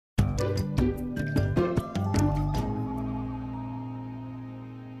So,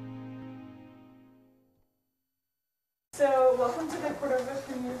 welcome to the Cordova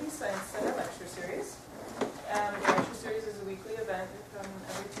Community Science Center lecture series. The lecture series is a weekly event. We come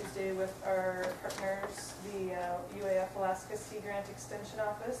every Tuesday with our partners, the UAF Alaska Sea Grant Extension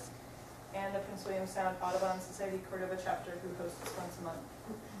Office and the Prince William Sound Audubon Society Cordova chapter, who hosts once a month.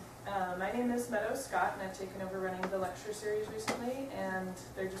 My name is Meadow Scott, and I've taken over running the lecture series recently, and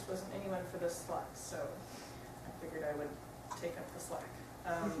there just wasn't anyone for this slot, so I figured I would take up the slack.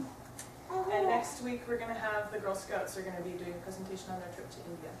 And next week we're going to have the Girl Scouts are going to be doing a presentation on their trip to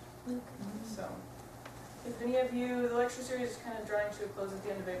India. So if any of you, the lecture series is kind of drawing to a close at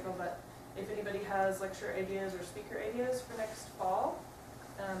the end of April, but if anybody has lecture ideas or speaker ideas for next fall,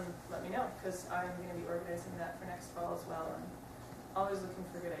 let me know, because I'm going to be organizing that for next fall as well, and always looking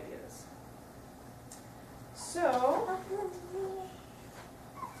for good ideas. So,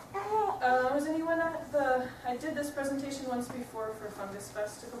 was anyone at the, I did this presentation once before for Fungus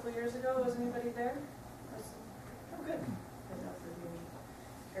Fest a couple years ago. Was anybody there? Oh, good. I didn't know if there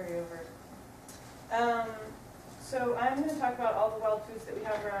would be any carryover. So I'm going to talk about all the wild foods that we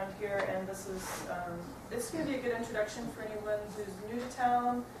have around here, and this is going to be a good introduction for anyone who's new to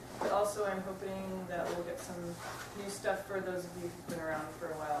town, but also I'm hoping that we'll get some new stuff for those of you who've been around for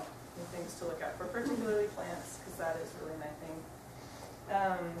a while, new things to look out for, particularly plants, because that is really my thing.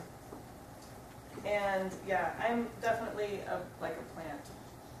 And yeah, I'm definitely a plant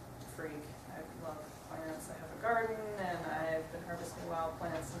freak. I love plants. I have a garden, and I've been harvesting wild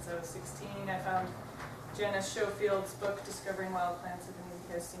plants since I was 16. I found Janice Schofield's book, Discovering Wild Plants. Have any of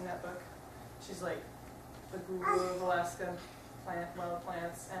you guys seen that book? She's like the guru of Alaska wild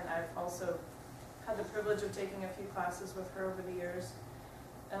plants, and I've also had the privilege of taking a few classes with her over the years.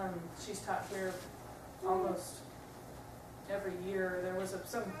 She's taught here almost every year. There was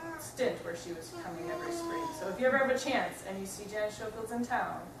some stint where she was coming every spring. So if you ever have a chance and you see Janice Schofield's in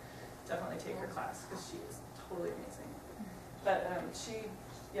town, definitely take her class, because she is totally amazing. But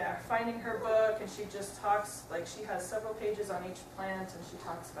finding her book, and she just talks, like, she has several pages on each plant, and she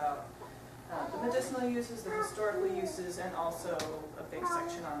talks about the medicinal uses, the historical uses, and also a big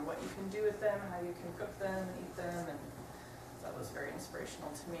section on what you can do with them, how you can cook them and eat them, and that was very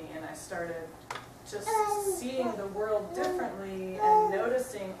inspirational to me. And I started just seeing the world differently and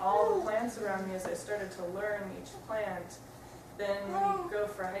noticing all the plants around me as I started to learn each plant. Then when you go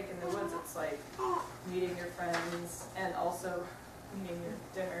for a hike in the woods, it's like meeting your friends and also eating your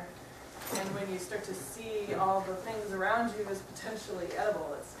dinner. And when you start to see all the things around you as potentially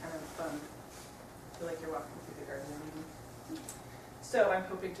edible, it's kind of fun. I feel like you're walking through the garden of Eden. So I'm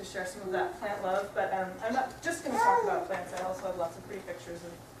hoping to share some of that plant love, but I'm not just going to talk about plants. I also have lots of pretty pictures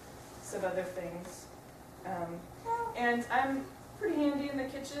of some other things. And I'm pretty handy in the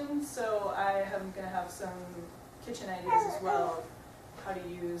kitchen, so I am going to have some kitchen ideas as well of how to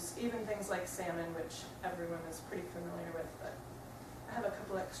use even things like salmon, which everyone is pretty familiar with, but I have a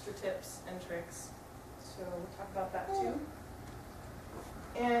couple extra tips and tricks, so we'll talk about that too.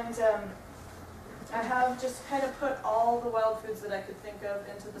 And I have just kind of put all the wild foods that I could think of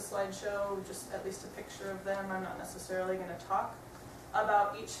into the slideshow, just at least a picture of them. I'm not necessarily going to talk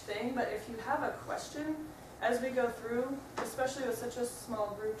about each thing, but if you have a question as we go through, especially with such a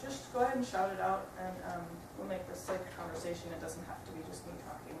small group, just go ahead and shout it out, and we'll make this like a conversation. It doesn't have to be just me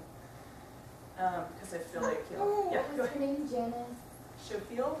talking, because I feel like you'll... Yeah, go ahead. What's her name? Janice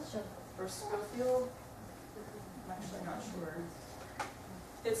Schofield? Or Schofield? I'm actually not sure.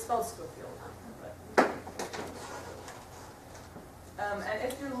 It's spelled Schofield. But. And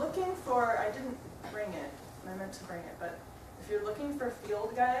if you're looking for, I didn't bring it, I meant to bring it, but if you're looking for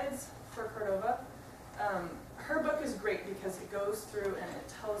field guides for Cordova, her book is great because it goes through and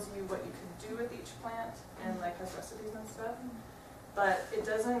it tells you what you can do with each plant and like has recipes and stuff, but it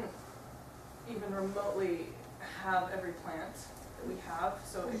doesn't even remotely have every plant that we have,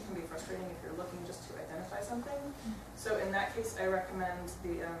 so it can be frustrating if you're looking just to identify something. So in that case, I recommend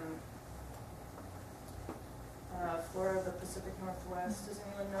the Flora of the Pacific Northwest. Does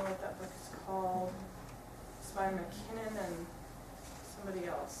anyone know what that book is called? It's by McKinnon and somebody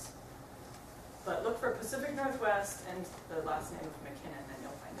else. But look for Pacific Northwest and the last name of McKinnon, and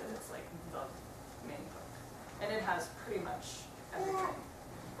you'll find it. It's like the main book. And it has pretty much everything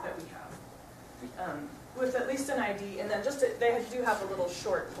that we have. With at least an ID, and then just they do have a little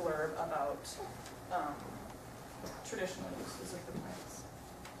short blurb about traditional uses of the plants.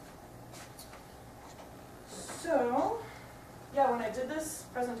 So, yeah, when I did this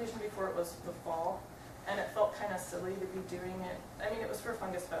presentation before, it was the fall, and it felt kind of silly to be doing it. I mean, it was for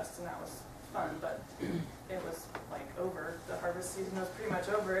Fungus Fest, and that was fun, but it was like over. The harvest season was pretty much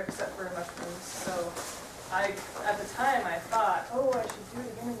over except for mushrooms. So at the time I thought, oh, I should do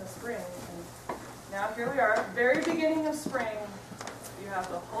it again in the spring. And now here we are, very beginning of spring. You have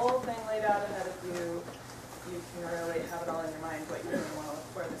the whole thing laid out ahead of you. You can really have it all in your mind what you're going to want to look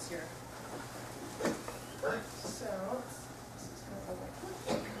for this year.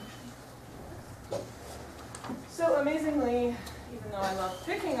 So amazingly, even though I love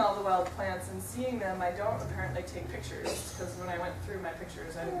picking all the wild plants and seeing them, I don't apparently take pictures, because when I went through my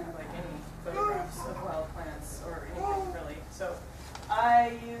pictures, I didn't have like any photographs of wild plants or anything really. So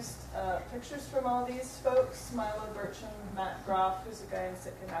I used pictures from all these folks: Milo Bircham, Matt Groff, who's a guy in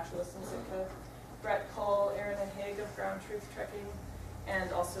Sitka, naturalist in Sitka, Brett Cole, Aaron and Haig of Ground Truth Trekking,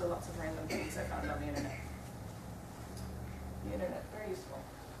 and also lots of random things I found on the internet. The internet, very useful.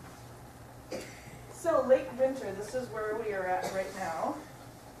 So late winter, this is where we are at right now.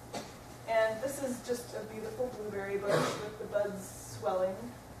 And this is just a beautiful blueberry bush with the buds swelling.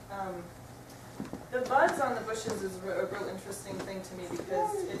 The buds on the bushes is a real interesting thing to me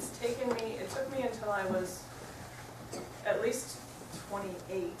because it took me until I was at least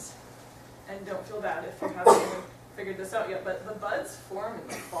 28, and don't feel bad if you haven't even figured this out yet, but the buds form in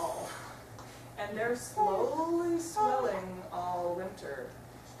the fall. And they're slowly swelling all winter.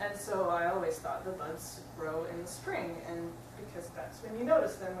 And so I always thought the buds grow in the spring, and because that's when you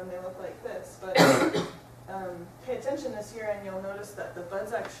notice them, when they look like this. But pay attention this year and you'll notice that the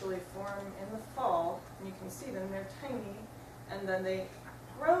buds actually form in the fall, and you can see them, they're tiny, and then they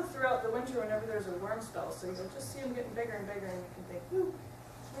grow throughout the winter whenever there's a warm spell. So you'll just see them getting bigger and bigger, and you can think, ooh,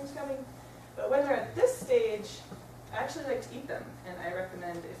 spring's coming. But when they're at this stage, I actually like to eat them, and I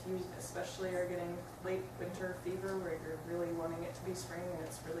recommend if you especially are getting late winter fever where you're really wanting it to be spring and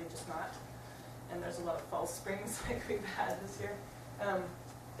it's really just not, and there's a lot of false springs like we've had this year,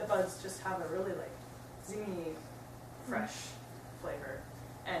 the buds just have a really like zingy, fresh flavor,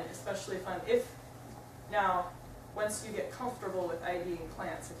 and especially fun if, now, once you get comfortable with IDing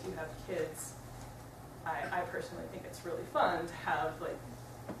plants, if you have kids, I personally think it's really fun to have like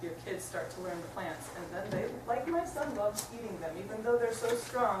your kids start to learn the plants, and then they, like my son, loves eating them, even though they're so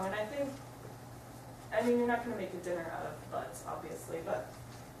strong. And I mean, you're not going to make a dinner out of buds, obviously, but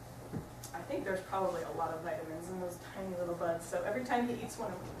I think there's probably a lot of vitamins in those tiny little buds. So every time he eats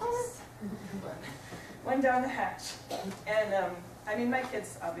one, yes, one down the hatch. And I mean, my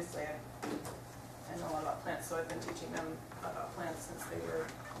kids, obviously, I know a lot about plants, so I've been teaching them about plants since they were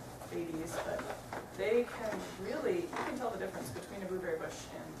babies, but they can really, you can tell the difference between a blueberry bush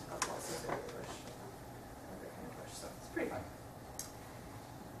and a false blueberry bush, another kind of bush, so it's pretty fun.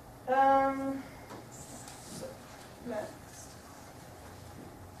 So, next.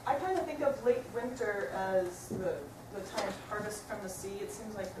 I kind of think of late winter as the time to harvest from the sea. It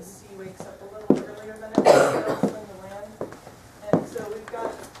seems like the sea wakes up a little earlier than everything else in the land. And so we've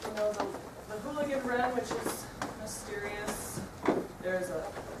got, you know, the hooligan wren, which is mysterious. There's a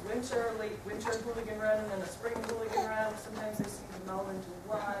late winter hooligan wren and then a spring hooligan wren. Sometimes they seem to meld into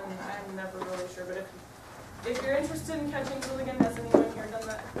one. I'm never really sure, but if you're interested in catching hooligan, has anyone here done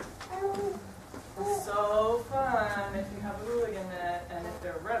that? So fun if you have a hooligan net, and if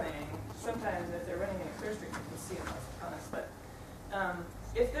they're running. Sometimes if they're running in a clear stream, you can see them, let's be honest. But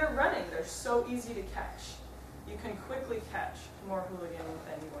if they're running, they're so easy to catch. You can quickly catch more hooligan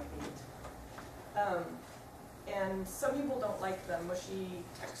than you want to eat. And some people don't like the mushy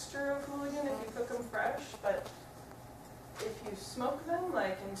texture of hooligan if you cook them fresh, but if you smoke them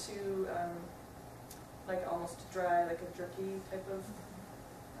like into like almost dry, like a jerky type of,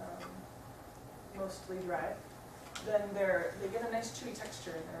 mostly dry, then they get a nice chewy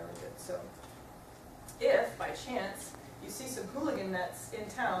texture and they're really good. So if by chance you see some hooligan nets in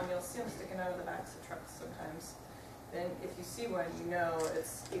town, you'll see them sticking out of the backs of trucks sometimes. Then if you see one, you know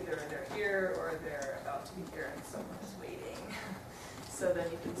it's either they're here or they're about to be here and someone is waiting. So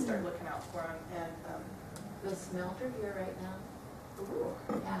then you can start looking out for them. And the smelter here right now. Ooh.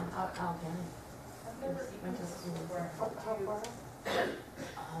 Yeah, out there. I've never eaten this before. How far?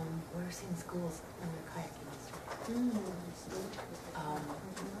 We're seeing schools and they're kayaking yesterday.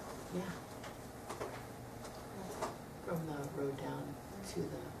 Yeah. From the road down to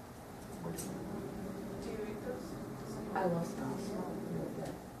the. Do you eat those? I love straws.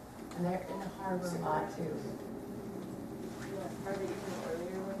 And they're in the harbor a lot too. Are they eating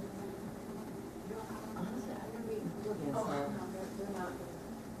earlier one? Honestly, I've never eaten hooligan, Oh, so. they're not.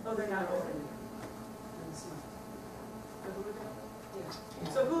 Oh, they're not open. The hooligan?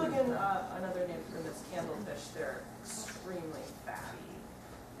 Yeah. So hooligan, another name for this candlefish, they're extremely fatty.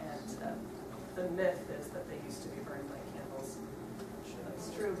 And the myth is that they used to be burned like candles, which sure that's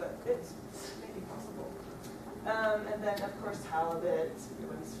true, but it's maybe possible. And then, of course, halibut,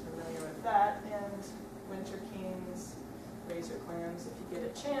 everyone's familiar with that, and winter kings, razor clams, if you get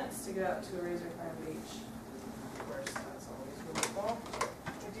a chance to go out to a razor clam beach. Of course, that's always really cool.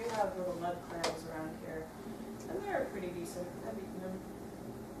 We do have little mud clams around here, and they're pretty decent. I've eaten them.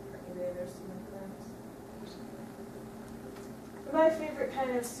 Maybe there's some mud clams. My favorite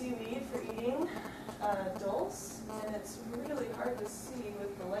kind of seaweed for eating, dulse, and it's really hard to see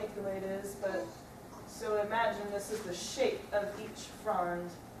with the light the way it is, but so imagine this is the shape of each frond,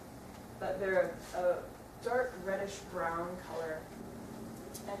 but they're a dark reddish brown color,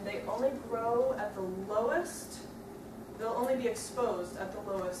 and they only grow at the lowest, they'll only be exposed at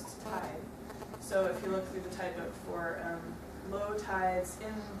the lowest tide. So if you look through the tide book for low tides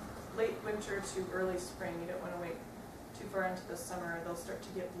in late winter to early spring, you don't want to wait too far into the summer, they'll start to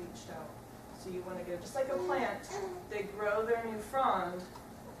get bleached out. So you want to get, just like a plant, they grow their new frond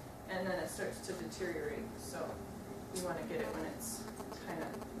and then it starts to deteriorate. So you want to get it when it's kind of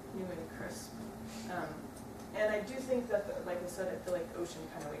new and crisp. And I do think that, like I said, I feel like the ocean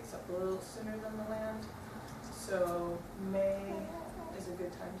kind of wakes up a little sooner than the land. So May is a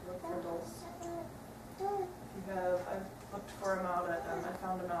good time to look for dulse. You have, I've looked for them out at, I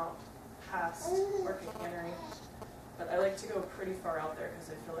found them out past Orchid Cannery. But I like to go pretty far out there because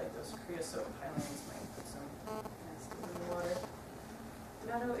I feel like those creosote pilings might put some nasty in the water.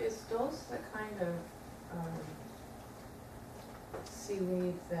 Meadow, is dulse the kind of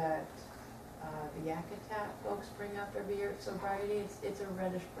seaweed that the Yakutat folks bring up every year at sobriety? It's a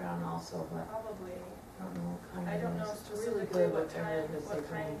reddish brown also, but Probably. I don't know what kind I don't it know is. It's really specifically good what whatever kind, it is they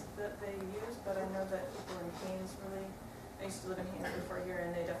bring. that they use, but I know that people in Haines really, I used to live in Haines before here,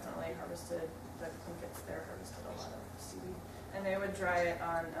 and they definitely harvested, the Clinkets there harvested a lot of seaweed. And they would dry it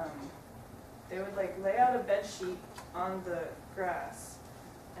on, they would like lay out a bed sheet on the grass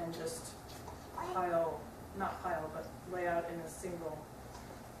and just pile, not pile, but lay out in a single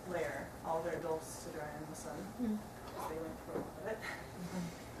layer all their dulse to dry in the sun. Because they went through a lot of it.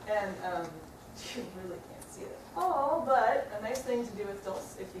 And you really can't see it at all, but a nice thing to do with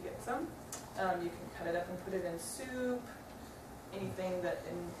dulse, if you get some, you can cut it up and put it in soup, anything that,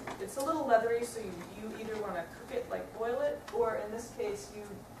 it's a little leathery, so you either want to cook it, like boil it, or in this case, you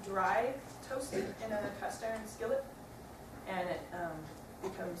dry toast it in a cast iron skillet, and it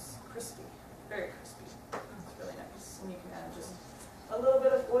becomes crispy, very crispy. It's really nice, and you can add just a little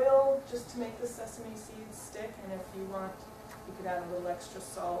bit of oil just to make the sesame seeds stick, and if you want, you could add a little extra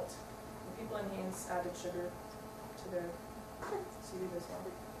salt. And people in Haines added sugar to their seaweed as well.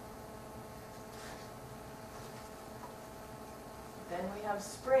 Then we have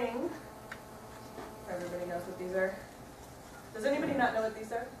spring. Everybody knows what these are. Does anybody not know what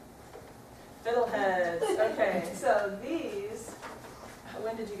these are? Fiddleheads. Okay, so these,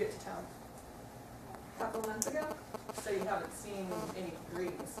 when did you get to town? A couple months ago, So you haven't seen any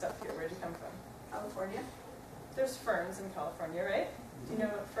green stuff here. Where'd you come from? California. There's ferns in California, right? Do you know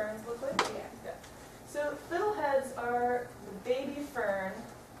what ferns look like? Yeah. Yeah. So fiddleheads are the baby fern.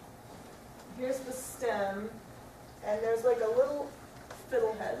 Here's the stem, and there's like a little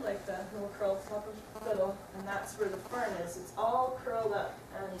fiddlehead, like the little curled top of fiddle, and that's where the fern is. It's all curled up,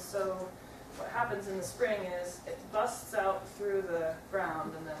 and so what happens in the spring is it busts out through the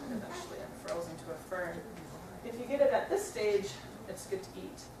ground and then eventually unfurls into a fern. If you get it at this stage, it's good to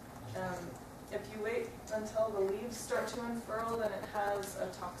eat. If you wait until the leaves start to unfurl, then it has a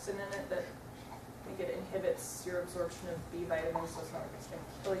toxin in it that I think it inhibits your absorption of B vitamins, so it's not like it's going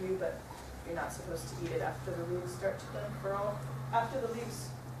to kill you, but you're not supposed to eat it after the leaves start to unfurl. After the leaves,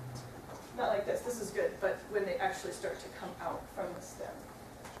 not like this, this is good, but when they actually start to come out from the stem.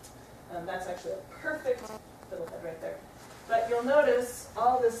 That's actually a perfect fiddlehead right there. But you'll notice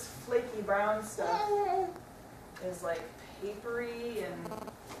all this flaky brown stuff is like papery, and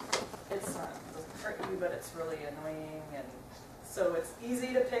it's not, it doesn't hurt you, but it's really annoying, and so it's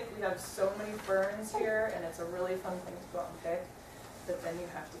easy to pick. We have so many ferns here, and it's a really fun thing to go out and pick, but then you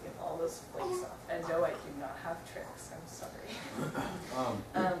have to get all those flakes off. And no, I do not have tricks, I'm sorry.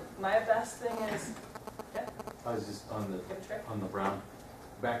 My best thing is, yeah, I was just on give a trick. the brown.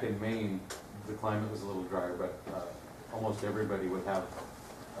 Back in Maine, the climate was a little drier, but almost everybody would have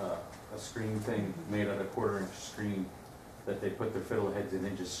a screen thing made out of 1/4-inch screen that they put their fiddleheads in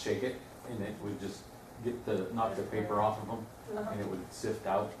and just shake it, and it would just knock the paper off of them, and it would sift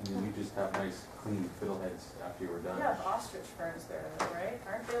out, and then you just have nice clean fiddleheads after you were done. You have ostrich ferns there, though, right?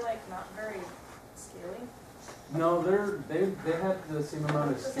 Aren't they like not very scaly? No, they have the same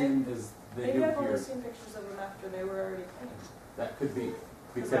amount of skin as they Maybe do I've only here. seen pictures of them after they were already clean. That could be.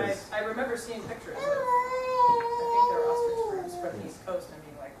 Because, I remember seeing pictures of, I think they're ostrich ferns from the East Coast and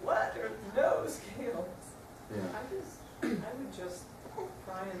being like, what? There's no scales. yeah, I would just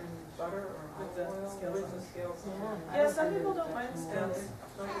fry them in butter or With the olive oil scales with on. the scales on. Yeah. Yeah, some people don't mind scales.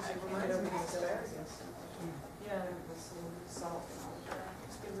 As long as it reminds me of asparagus. Yeah, And with some salt and all that.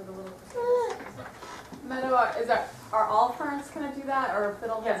 just gives it a little. Meadow, are all ferns gonna do that, or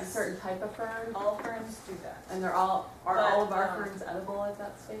fiddlehead's a Yes. certain type of fern? All ferns do that. And are all But, of our ferns edible at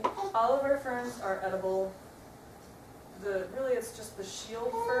that stage? All of our ferns are edible. Really, it's just the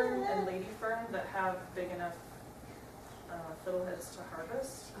shield fern and lady fern that have big enough fiddleheads to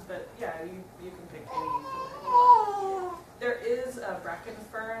harvest. But yeah, you can pick any fiddlehead. There is a bracken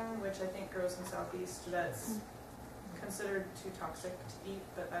fern, which I think grows in Southeast, that's considered too toxic to eat,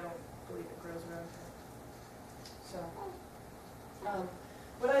 but I don't believe it grows around here. So,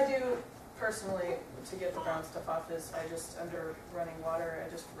 what I do personally to get the brown stuff off is I just, under running water, I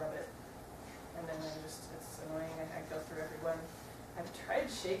just rub it. And then it's annoying, I go through every one. I've tried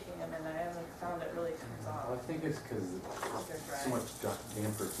shaking them and I haven't found it really comes I off. think it's because They're dry. so much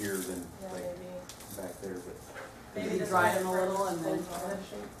damper here than Yeah, like maybe. back there, but. Maybe You this dry is them a little and then full try to on.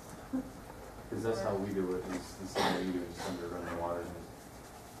 shake? Because that's how we do it, is the same way you do it, just under running water.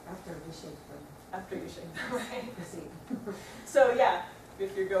 After we shake them, After you shake them, right? to see. So yeah,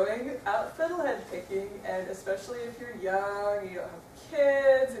 if you're going out fiddlehead picking, and especially if you're young, you don't have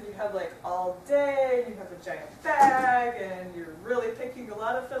kids, and you have like all day, and you have a giant bag, and you're really picking a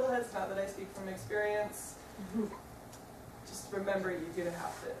lot of fiddleheads, not that I speak from experience, just remember you're gonna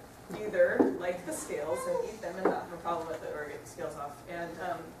have to either like the scales and eat them and not have a problem with it, or get the scales off. And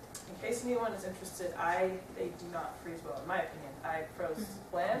in case anyone is interested, they do not freeze well, in my opinion. I froze,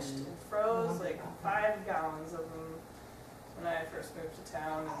 blanched and froze like 5 gallons of them when I first moved to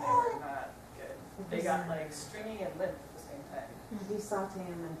town, and they were not good. They got like stringy and limp at the same time. We saute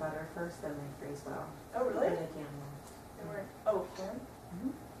them in butter first, then they freeze well. Oh, really? Then they can well. They weren't, oh, can?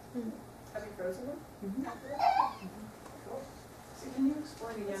 Mhm. Have you frozen them? Mhm. Cool. So can you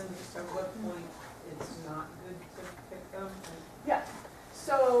explain again just at what point it's not good to pick them? Yeah,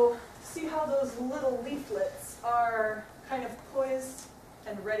 so see how those little leaflets are kind of poised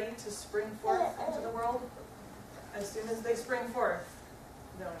and ready to spring forth into the world? As soon as they spring forth,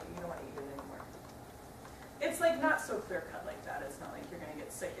 you don't want to eat it anymore. It's like not so clear cut like that. It's not like you're going to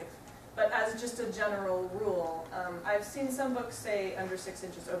get sick but as just a general rule, I've seen some books say under 6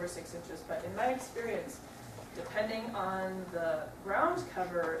 inches, over 6 inches, but in my experience, depending on the ground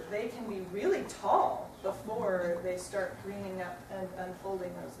cover, they can be really tall before they start greening up and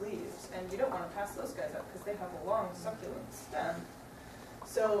unfolding those leaves. And you don't want to pass those guys up because they have a long succulent stem.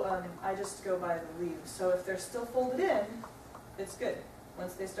 So I just go by the leaves. So if they're still folded in, it's good.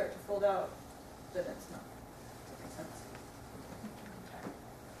 Once they start to fold out, then it's not. Does that make sense?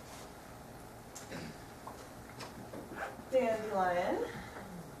 Okay. Dandelion.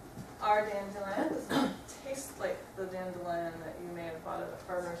 Our dandelion does not taste like the dandelion that you may have bought at a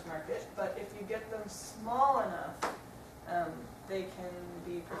farmer's market, but if you get them small enough, they can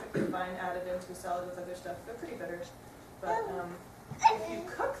be perfectly fine added into a salad with other stuff. They're pretty bitter, but if you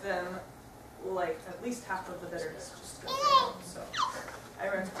cook them, like at least half of the bitterness just goes out. So I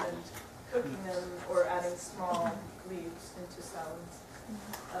recommend cooking them or adding small leaves into salads.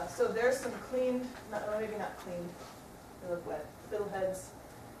 So there's some cleaned, maybe not cleaned, they look wet, fiddleheads,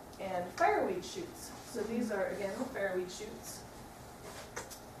 and fireweed shoots. So these are, again, fireweed shoots.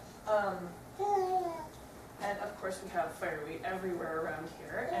 And of course we have fireweed everywhere around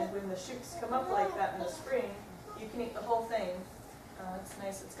here. And when the shoots come up like that in the spring, you can eat the whole thing. It's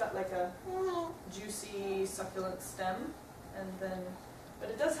nice. It's got like a juicy, succulent stem. And then, but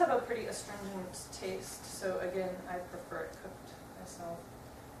it does have a pretty astringent taste. So again, I prefer it cooked myself.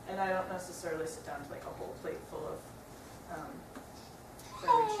 And I don't necessarily sit down to like a whole plate full of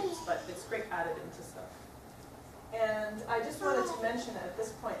fireweed shoots, but it's great added into stuff. And I just wanted to mention at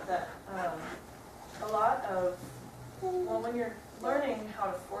this point that a lot of, well, when you're learning how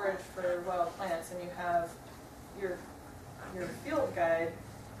to forage for wild plants and you have your field guide,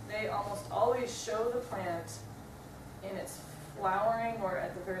 they almost always show the plant in its flowering or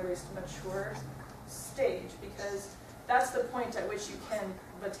at the very least mature stage, because that's the point at which you can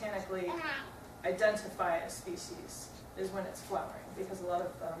botanically identify a species, is when it's flowering, because a lot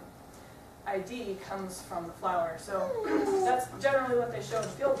of ID comes from the flower. So that's generally what they show in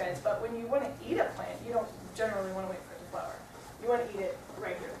field guides, but when you want to eat a plant, you don't generally want to wait for it to flower. You want to eat it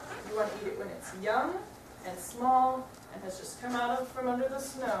right here. You want to eat it when it's young and small and has just come out from under the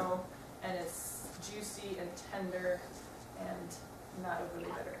snow, and it's juicy and tender and not overly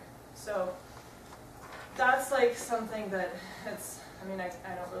bitter. So that's like something that it's I mean,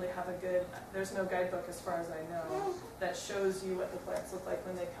 I don't really have a good, there's no guidebook as far as I know that shows you what the plants look like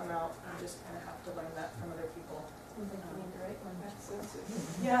when they come out. You just kind of have to learn that from other people.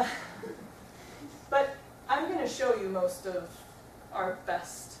 Yeah. But I'm going to show you most of our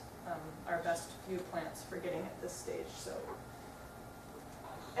best few plants for getting at this stage. So,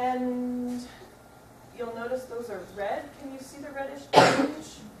 and you'll notice those are red. Can you see the reddish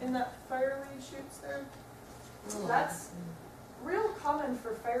tinge in that fireweed shoots there? That's real common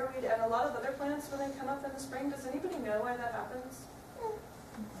for fireweed and a lot of other plants when they come up in the spring. Does anybody know why that happens?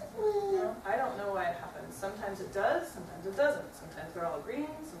 No, I don't know why it happens. Sometimes it does, sometimes it doesn't. Sometimes they're all green,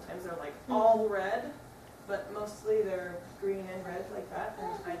 sometimes they're like all red, but mostly they're green and red like that,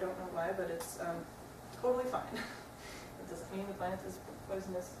 and I don't know why, but it's totally fine. It doesn't mean the plant is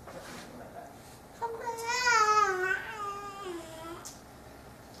poisonous or anything like that.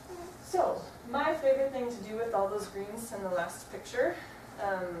 So, my favorite thing to do with all those greens in the last picture,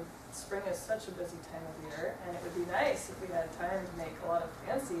 spring is such a busy time of year, and it would be nice if we had time to make a lot of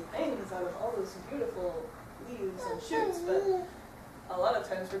fancy things out of all those beautiful leaves and shoots, but a lot of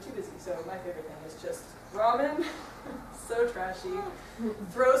times we're too busy, so my favorite thing is just ramen, so trashy,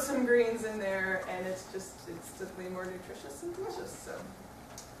 throw some greens in there, and it's just way more nutritious and delicious, so.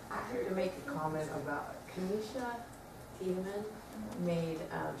 I have to make a comment about Kanisha Tiedemann made,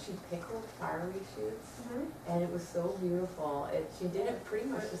 she pickled fireweed shoots, and it was so beautiful. She did it pretty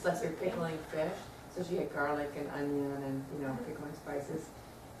much just like you're pickling fish. So she had garlic and onion and, you know, pickling spices.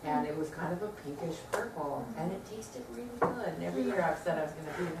 And it was kind of a pinkish purple, and it tasted really good. And every year I've said I was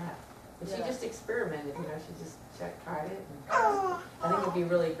gonna do that. But she just experimented, you know, she just tried it. And I think it would be a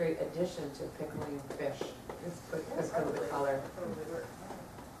really great addition to pickling fish, just because of the color. Totally work.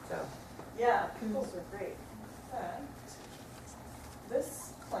 So. Yeah, pickles are great. But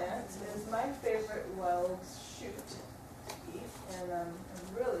this plant is my favorite wild shoot to eat, and I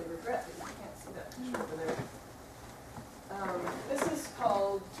really regret that you can't see that picture over there. This is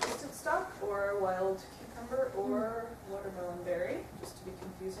called twisted stock, or wild cucumber, or watermelon berry, just to be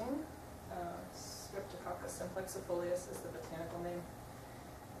confusing. Streptococcus simplexifolius is the botanical name.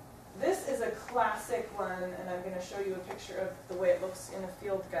 This is a classic one, and I'm going to show you a picture of the way it looks in a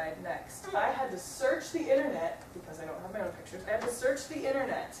field guide next. I had to search the internet, because I don't have my own pictures, I had to search the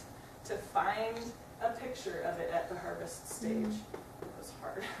internet to find a picture of it at the harvest stage. It was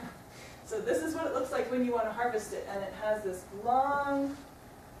hard. So this is what it looks like when you want to harvest it, and it has this long,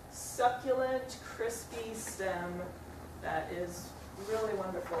 succulent, crispy stem that is really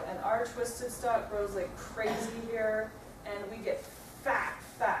wonderful. And our twisted stock grows like crazy here, and we get fat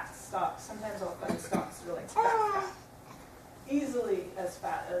stalks. Sometimes I'll find stalks that are like fat. Easily as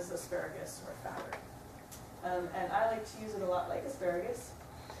fat as asparagus or fatter. And I like to use it a lot like asparagus.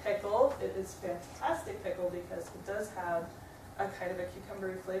 Pickle, it is fantastic pickle because it does have a kind of a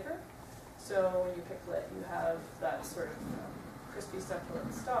cucumbery flavor. So when you pickle it, you have that sort of crispy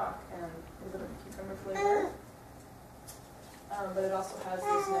succulent stalk and a little bit of cucumber flavor. But it also has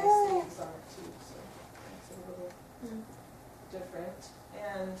these nice leaves on it too, so it makes it a little different.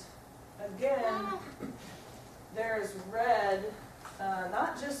 And again, there's red,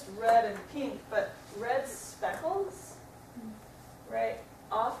 not just red and pink, but red speckles, right?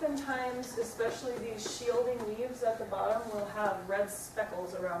 Oftentimes, especially these shielding leaves at the bottom will have red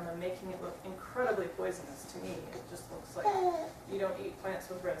speckles around them, making it look incredibly poisonous to me. It just looks like you don't eat plants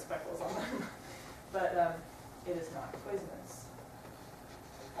with red speckles on them. But it is not poisonous.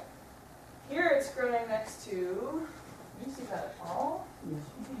 Here it's growing next to, you see that at all?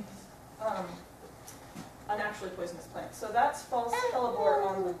 A naturally poisonous plant. So that's false hellebore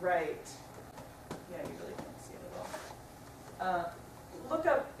on the right. Yeah, you really can't see it at all. Look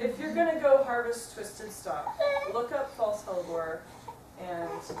up, if you're going to go harvest twisted stock, look up false hellebore and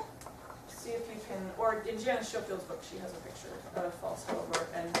see if you can, or in Janice Schofield's book, she has a picture of false hellebore.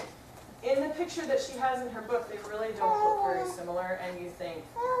 And in the picture that she has in her book, they really don't look very similar, and you think,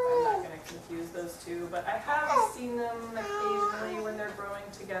 I'm not going to confuse those two. But I have seen them occasionally when they're growing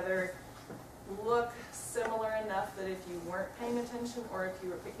together look similar enough that if you weren't paying attention, or if you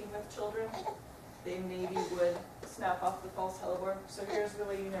were picking with children, they maybe would snap off the false hellebore. So here's the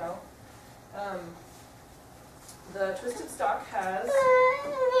way you know. The twisted stock has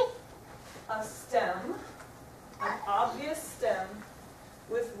a stem, an obvious stem,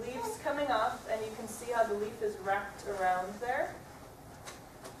 with leaves coming off, and you can see how the leaf is wrapped around there.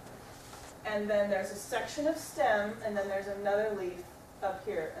 And then there's a section of stem, and then there's another leaf up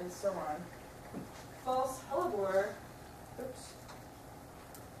here, and so on. False hellebore, oops.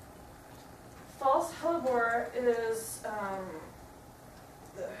 False hellebore is,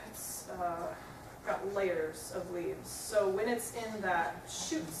 it's got got layers of leaves. So when it's in that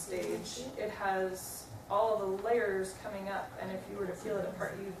shoot stage, it has all of the layers coming up, and if you were to peel it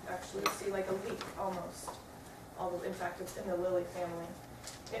apart, you'd actually see like a leaf almost. Although in fact it's in the lily family.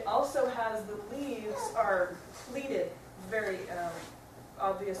 It also has, the leaves are pleated, very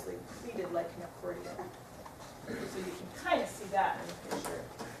obviously pleated like an accordion. So you can kind of see that in the picture.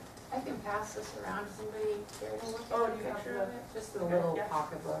 I can pass this around to somebody care to look Oh, at a do you have picture the- of it? Just a okay, little yeah.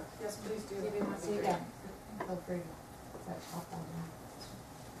 pocketbook. Yes, please do. Maybe you want to see That'd that? be Feel free. That's helpful.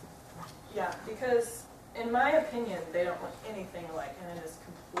 great. Yeah, because in my opinion, they don't look anything alike, and it is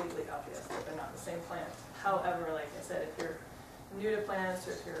completely obvious that they're not the same plant. However, like I said, if you're new to plants,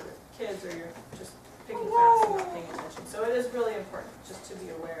 or if you're with kids, or you're just picking fast and not paying attention. So it is really important just to be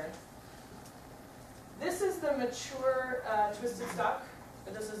aware. This is the mature twisted stalk.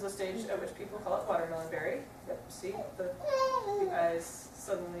 This is the stage at which people call it watermelon berry. Yep, see the eyes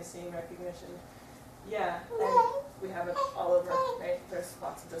suddenly seeing recognition. Yeah, and we have it all over, right? There's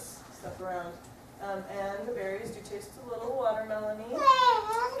lots of this stuff around. And the berries do taste a little watermelon-y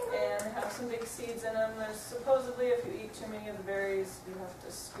and have some big seeds in them. There's supposedly, if you eat too many of the berries, you have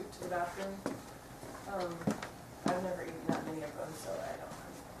to scoot to the bathroom. I've never eaten that many of them, so I don't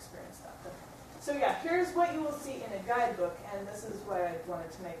have experience that. But, so yeah, here's what you will see in a guidebook, and this is why I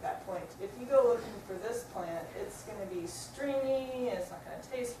wanted to make that point. If you go looking for this plant, it's going to be stringy, and it's not going to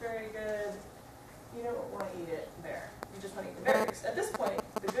taste very good. You don't want to eat it bare. You just want to eat the berries. At this point,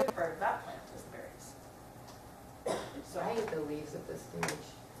 the good part of that plant is the berries. So I hate the leaves at this stage.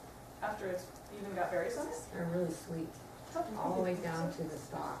 after it's even got berries on it, They're really sweet, all the way down to the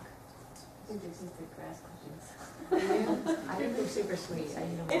stalk. I think it's just the grass clippings. I think they're super sweet. I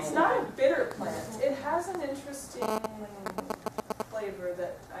eat them all it's the not a time. bitter plant. It has an interesting flavor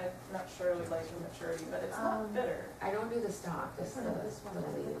that I'm not sure would like in maturity, but it's not bitter. I don't do the stalk, just the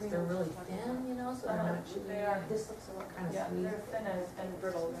leaves. They're really thin, you know, so they're not chewy. They are. This looks a lot Kind of Yeah, sweet. they're thin and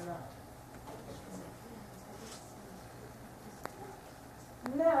brittle. They're not.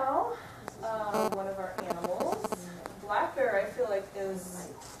 Now, one of our animals, black bear, I feel like is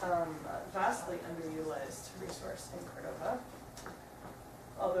a vastly underutilized resource in Cordova.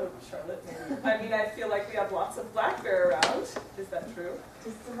 Although Charlotte, maybe. I mean, I feel like we have lots of black bear around. Is that true?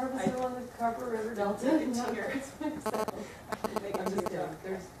 Just the harvester on the Copper River Delta. Make it to your- Make it I'm to just your-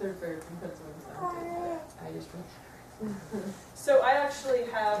 kidding. They're fair from Pennsylvania. I just So I actually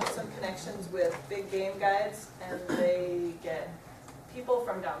have some connections with big game guides, and they get people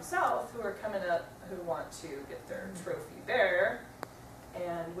from down south who are coming up who want to get their trophy bear.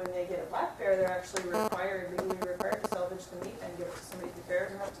 And when they get a black bear, they're actually legally required to salvage the meat and give it to somebody who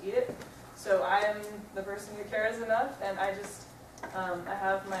cares enough to eat it. So I am the person who cares enough, and I just, I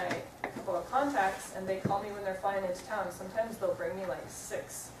have a couple of contacts, and they call me when they're flying into town. Sometimes they'll bring me like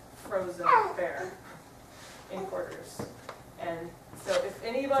 6 frozen bear in quarters. And so if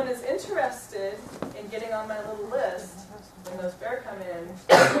anyone is interested in getting on my little list, when those bear come in,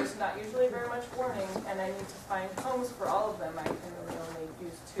 there's not usually very much warning, and I need to find homes for all of them. I can really only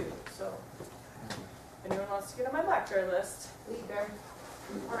use 2. So if anyone wants to get on my black bear list, leave bear.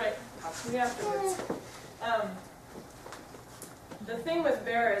 all right, talk to me afterwards. The thing with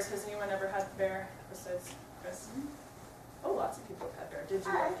bear is, has anyone ever had bear besides Chris? Oh, lots of people have had bear. Did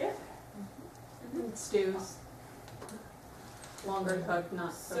you like it? Stews. Longer cooked,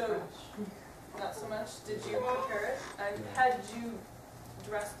 not so So- fresh. Not so much. Did you prepare it? Had you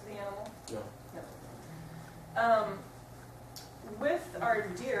dressed the animal? No. With our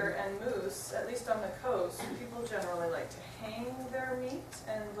deer and moose, at least on the coast, people generally like to hang their meat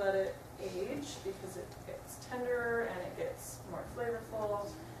and let it age because it gets tenderer and it gets more flavorful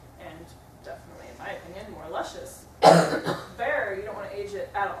and definitely, in my opinion, more luscious. Bear, you don't want to age it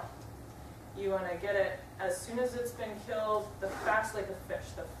at all. You want to get it as soon as it's been killed, like a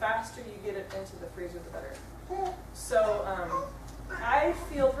fish. The faster you get it into the freezer, the better. So I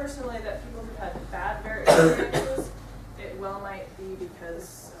feel personally that people who've had bad bear experiences, it well might be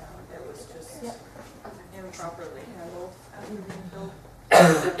because it was just improperly handled after being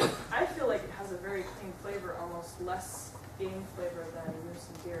killed. I feel like it has a very clean flavor, almost less game flavor than moose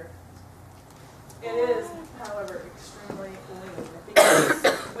and deer. It is, however, extremely lean because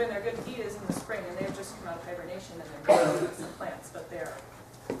when they're good to eat is in the spring and they've just come out of hibernation and they're good to eat some plants, but they are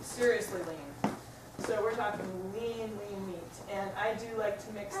seriously lean. So we're talking lean meat. And I do like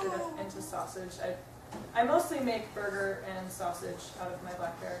to mix it into sausage. I mostly make burger and sausage out of my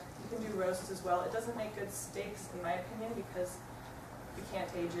black bear. You can do roast as well. It doesn't make good steaks in my opinion because you can't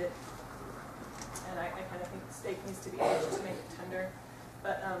age it. And I kind of think the steak needs to be aged to make it tender.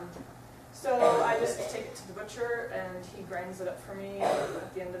 But so I just take it to the butcher and he grinds it up for me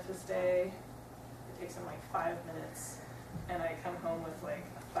at the end of his day. It takes them like 5 minutes, and I come home with like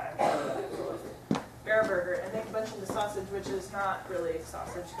a 5 minute full of bear burger and make a bunch into sausage, which is not really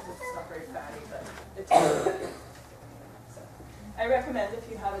sausage because it's not very fatty, but it tastes good. So I recommend if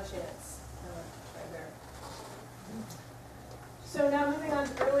you have a chance, try bear. So now moving on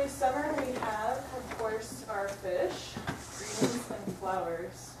to early summer, we have, of course, our fish, greens and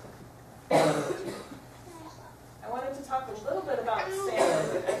flowers. I wanted to talk a little bit about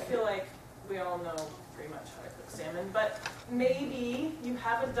salmon. I feel like we all know pretty much how to cook salmon, but maybe you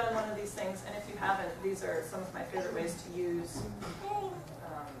haven't done one of these things, and if you haven't, these are some of my favorite ways to use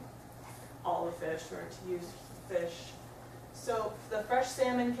all the fish, or to use fish. So the fresh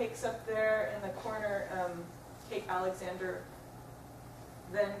salmon cakes up there in the corner, Kate Alexander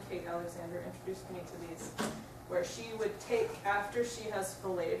introduced me to these, where she would take, after she has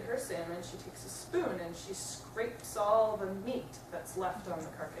filleted her salmon, she takes a spoon and she scrapes all the meat that's left on the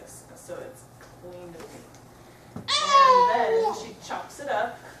carcass, so it's clean of meat. And then she chops it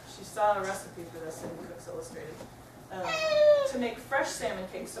up. She saw a recipe for this in Cook's Illustrated, to make fresh salmon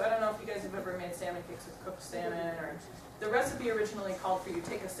cakes. So I don't know if you guys have ever made salmon cakes with cooked salmon, or the recipe originally called for you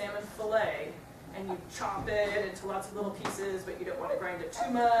take a salmon fillet and you chop it into lots of little pieces, but you don't want to grind it too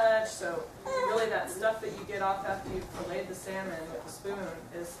much. So really that stuff that you get off after you've filleted the salmon with a spoon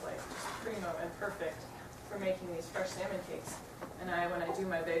is like primo and perfect for making these fresh salmon cakes. And when I do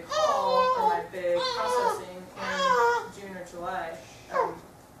my big haul, or my big processing in June or July,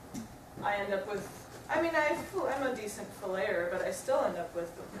 I end up with, I'm a decent filleter, but I still end up with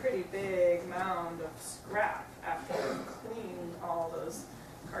a pretty big mound of scrap after cleaning all those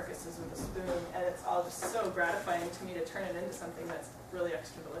carcasses with a spoon, and it's all just so gratifying to me to turn it into something that's really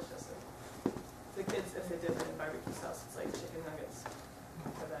extra delicious. And the kids, if they dip it in barbecue sauce, it's like chicken nuggets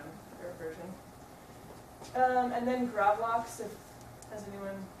for them, their version. And then gravlax, has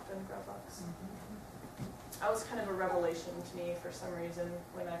anyone done gravlax? That was kind of a revelation to me for some reason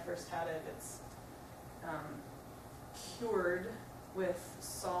when I first had it. It's cured with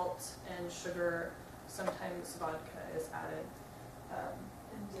salt and sugar. Sometimes vodka is added.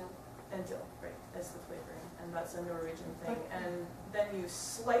 And dill, right, as the flavoring, and that's a Norwegian thing. And then you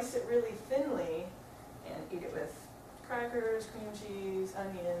slice it really thinly and eat it with crackers, cream cheese,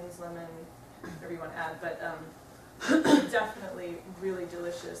 onions, lemon, whatever you want to add. But definitely really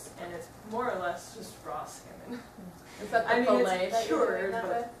delicious, and it's more or less just raw salmon. Is that the fillet it's that you're doing cured, that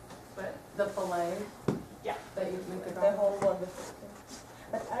with? but The fillet? Yeah. That you make it The on? whole wonderful thing.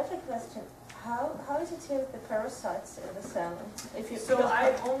 But I have a question. How is it here with the parasites in the salmon? so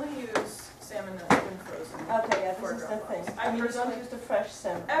I only use salmon that's been frozen. Okay, yeah, for this is the gravlax. thing. I I mean, you personally- don't use the fresh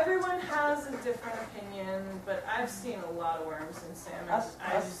salmon. Everyone has a different opinion, but I've seen a lot of worms in salmon. Us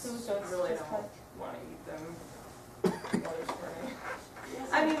I just too, so it's really just don't like- want to eat them while they're squirming.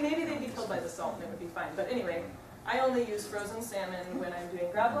 I mean, maybe they'd be killed by the salt and it would be fine. But anyway, I only use frozen salmon when I'm doing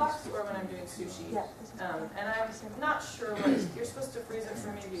gravlax or when I'm doing sushi. Yeah. And I'm not sure what, you're supposed to freeze it for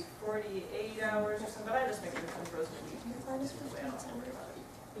maybe 48 hours or something, but I just make it from frozen meat. I don't worry about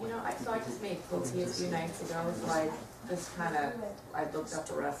it. You know, so I just made poke a few nights ago, so I just kind of, I looked up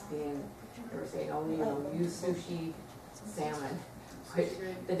the recipe and they were saying only, use sushi salmon. Which,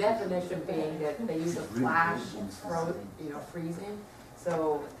 the definition being that they use a flash freezing,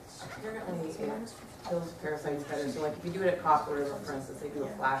 so apparently it kills parasites better. So like if you do it at Copper River, for instance, they do a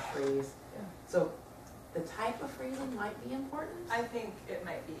flash freeze. So the type of freezing might be important. I think it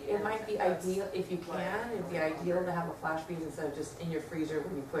might be. It might be ideal, if you can, it'd be ideal to have a flash freeze instead of just in your freezer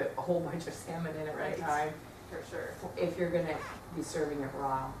when you put a whole bunch of salmon in at one Right. time. For sure. If you're gonna be serving it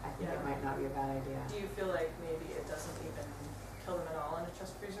raw, I think Yeah. it might not be a bad idea. Do you feel like maybe it doesn't even kill them at all in a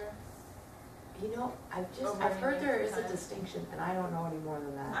chest freezer? You know, I've Over heard there is a time. distinction, and I don't know any more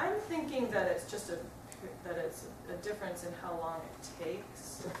than that. I'm thinking that it's just that it's a difference in how long it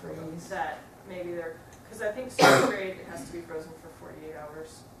takes. To freeze. That maybe because I think super grade it has to be frozen for 48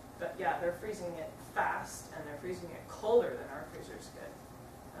 hours. But yeah, they're freezing it fast and they're freezing it colder than our freezers get.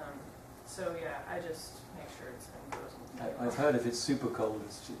 So yeah, I just make sure it's been frozen. I've heard if it's super cold,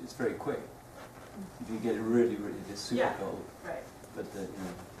 it's very quick. If you get it really, if it's super Yeah. cold. Right. But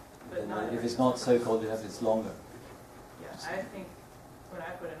But not if every it's not so cold, it's longer. Yeah, I think when I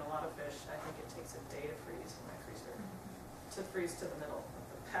put in a lot of fish, I think it takes a day to freeze in my freezer. To freeze to the middle of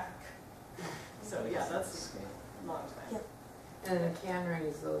the pack. So yeah, that's a long time. Yeah. And in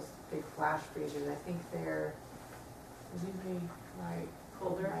canneries, those big flash freezers, I think they're, does anybody try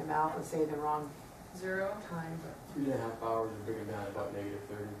Colder? my mouth and say the wrong 0? time? 3.5 hours are bigger down about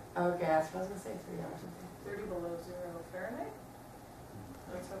 -30. Okay, that's what I was gonna say, 3 hours. 30 below 0 Fahrenheit?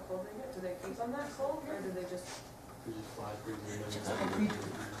 That's how cold they get? Do they keep them that cold or do they just? They just flash freeze.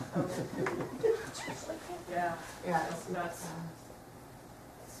 Okay. Yeah, Yeah, it's, that's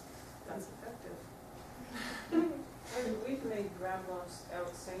effective. And we've made gravlax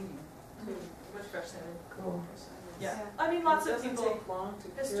outstanding too. With fresh salmon. cool. Yeah, I mean, lots It of doesn't people, take long to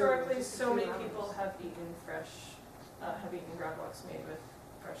cure, historically, just a so few many hours. people have eaten gravlax made with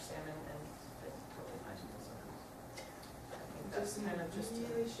fresh salmon, and it's totally fine. So I think that's Just kind of just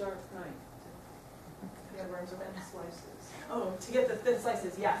really sharp knife yeah, worms to are thin slices. Oh, to get the thin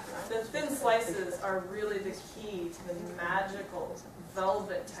slices, yeah. The thin slices are really the key to the magical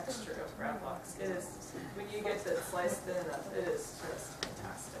velvet texture of gravlax. It is, when you get to slice thin enough, it is just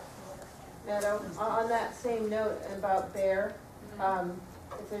fantastic. Meadow, on that same note about bear,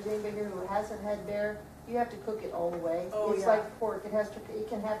 if there's anybody here who hasn't had bear, you have to cook it all the way. Oh, It's yeah. like pork, it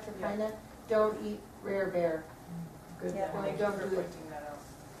can have trichina. Don't eat rare bear. Good Yeah. point. Thank you don't for do it. pointing that out.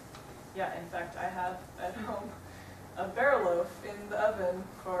 Yeah, in fact, I have at home a bear loaf in the oven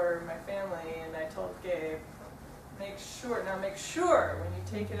for my family, and I told Gabe, make sure when you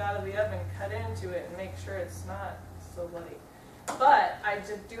take it out of the oven, cut into it and make sure it's not so bloody. But I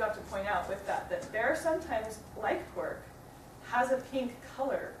do have to point out with that bear sometimes, like pork, has a pink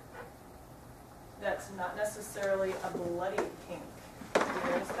color that's not necessarily a bloody pink. Did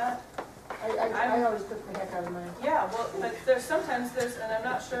you notice that? I always cook the heck out of mine. Yeah, well, but sometimes and I'm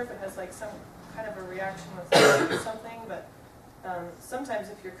not sure if it has like some kind of a reaction with something, but sometimes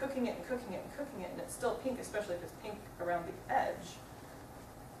if you're cooking it and cooking it and cooking it and it's still pink, especially if it's pink around the edge,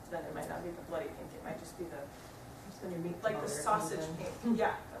 then it might not be the bloody pink, it might just be like the sausage pink.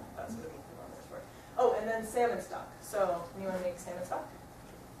 Yeah, that's what the meat thermometer is for. Oh, and then salmon stock. So, you want to make salmon stock?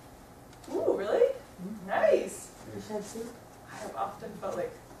 Ooh, really? Nice! Fish head soup? I have often felt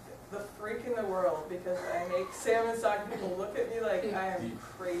like the freak in the world because I make salmon stock and people look at me like I am Do you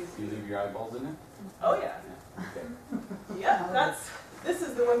crazy. leave your eyeballs in it? Oh yeah. Yeah. Okay. Yeah, this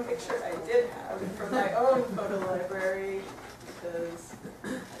is the one picture I did have from my own photo library because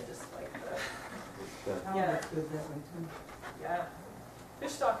I just like the, yeah. Good that way too. Yeah.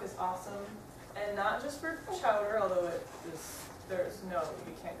 Fish stock is awesome, and not just for chowder, although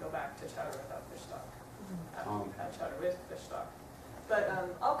you can't go back to chowder without fish stock. I've had chowder with fish stock. But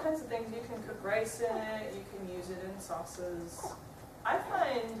all kinds of things, you can cook rice in it, you can use it in sauces. I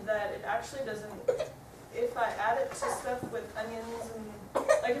find that it actually doesn't, if I add it to stuff with onions and,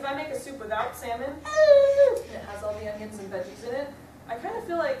 like if I make a soup without salmon, and it has all the onions and veggies in it, I kind of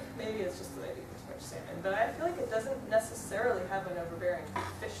feel like maybe it's just that I do too much salmon, but I feel like it doesn't necessarily have an overbearing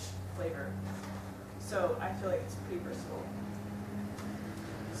fish flavor. So I feel like it's pretty versatile.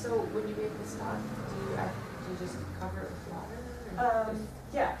 So when you make the stock, do you just cover it with water?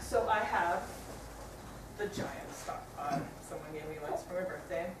 Yeah, so I have the giant stock pot someone gave me once for my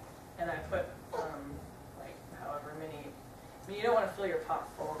birthday, and I put like however many, I mean you don't want to fill your pot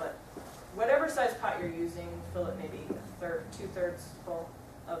full, but whatever size pot you're using, fill it maybe two-thirds full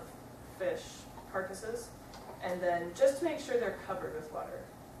of fish carcasses, and then just make sure they're covered with water.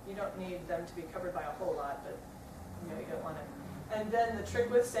 You don't need them to be covered by a whole lot, but you don't want it. And then the trick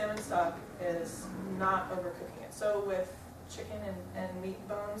with salmon stock is not overcooking it. So with chicken and meat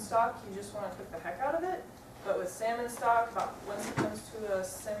bone stock, you just want to cook the heck out of it. But with salmon stock, once it comes to a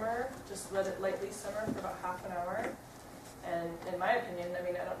simmer, just let it lightly simmer for about half an hour. And in my opinion, I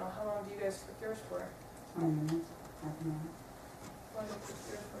mean, I don't know, how long do you guys cook yours for? 20 minutes, half an hour. How long do you cook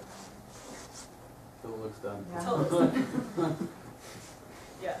yours for? Till it looks done. Till it looks done.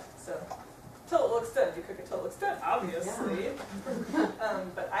 Yeah, so till it looks done. You cook it till it looks done, obviously.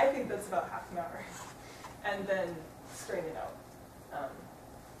 But I think that's about half an hour. And then strain it out.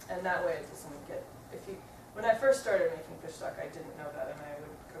 And that way it doesn't get, when I first started making fish stock, I didn't know that, and I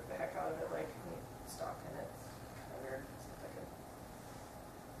would cook the heck out of it like meat stock, and it's kind of weird.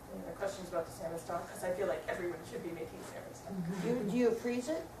 Any other questions about the salmon stock? Because I feel like everyone should be making salmon stock. Do you freeze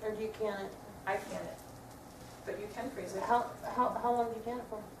it or do you can it? I can it, but you can freeze it. How long do you can it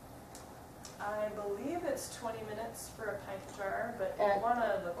for? I believe it's 20 minutes for a pint jar, but At, you want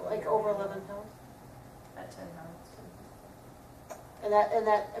to look Like over 11 pounds? at 10 pounds. And that,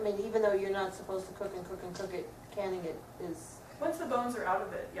 I mean, even though you're not supposed to cook it, canning it is, Once the bones are out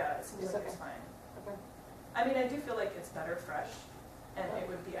of it, yeah, it seems It's like okay. it's fine. okay. I mean, I do feel like it's better fresh, and it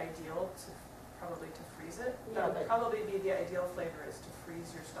would be ideal to freeze it. Yeah, That would but- probably be the ideal flavor is to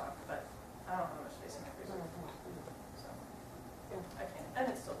freeze your stock, but I don't have much space in my freezer, so I can't. And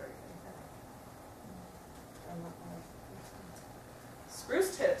it's still very good.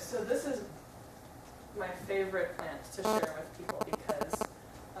 Spruce tips. So this is my favorite plant to share with people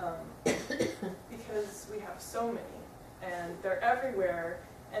because we have so many and they're everywhere.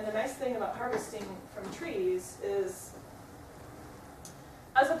 And the nice thing about harvesting from trees is,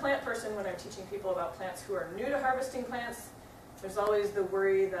 as a plant plant person, when I'm teaching people about plants who are new to harvesting plants, there's always the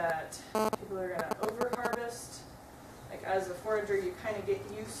worry that people are gonna over-harvest. Like as a forager, you kind of get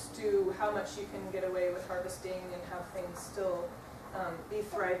used to how much you can get away with harvesting and have things still be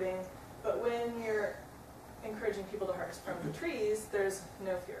thriving. But when you're encouraging people to harvest from the trees, there's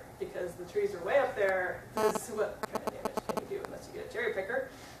no fear, because the trees are way up there. Because what kind of damage can you do unless you get a cherry picker?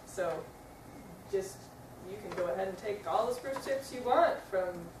 So just, you can go ahead and take all the spruce tips you want from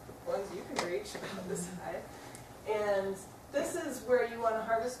the ones you can reach about this high. And this is where you want to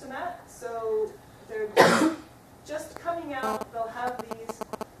harvest them at. So they're just coming out. They'll have these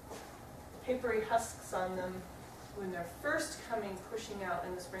papery husks on them when they're first pushing out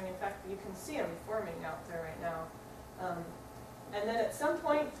in the spring. In fact, you can see them forming out there right now. And then at some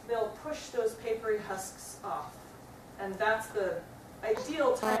point, they'll push those papery husks off. And that's the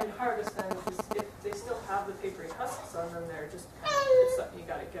ideal time to harvest them, because if they still have the papery husks on them, they're just kind of, it's something you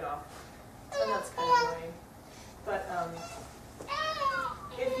gotta get off. And that's kind of annoying. But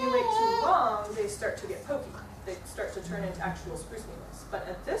if you wait too long, they start to get pokey. They start to turn into actual spruce needles. But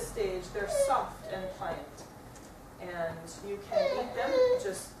at this stage, they're soft and pliant. And you can eat them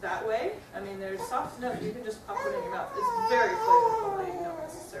just that way. I mean, they're soft enough you can just pop them in your mouth. It's very flavorful. You don't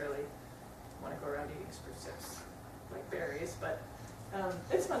necessarily want to go around eating spruce tips like berries, but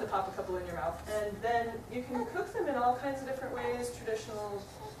it's fun to pop a couple in your mouth. And then you can cook them in all kinds of different ways. Traditional,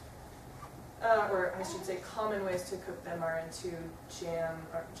 or I should say common ways to cook them are into jam,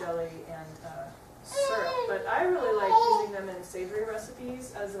 or jelly, and syrup. But I really like using them in savory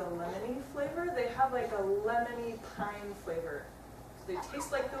recipes as a lemony flavor. They have like a lemony pine flavor. So they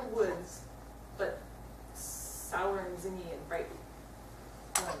taste like the woods, but sour and zingy and bright.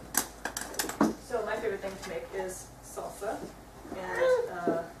 So my favorite thing to make is salsa,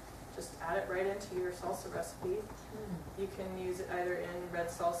 and just add it right into your salsa recipe. You can use it either in red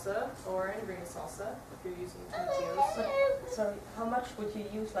salsa or in green salsa if you're using tomatillos. So how much would you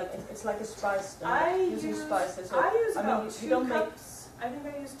use? Like it's like a spice. Using spices. I use about you 2 don't cups. I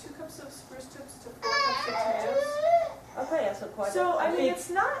think I use 2 cups of spruce tips to 4 cups of tomatoes. Okay, yeah, so quite. So I mean, it's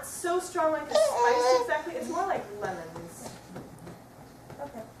not so strong like a spice exactly. It's more like lemons.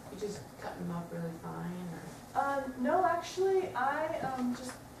 Okay. You just cut them up really fine, or? No, actually,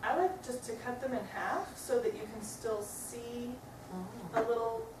 I like just to cut them in half so that you can still see a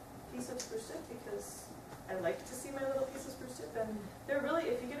little piece of spruce tip, because I like to see my little piece of spruce tip. And they're really,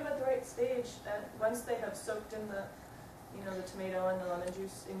 if you get them at the right stage, once they have soaked in the, the tomato and the lemon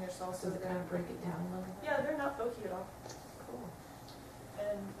juice in your salsa, So they kind of break it down a little bit? yeah, they're not pokey at all. Cool.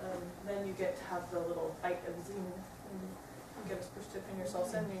 And then you get to have the little bite of zing. And you get a spruce tip in your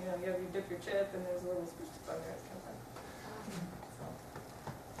salsa, and you dip your chip, and there's a little spruce tip on there. It's kind of fun. So.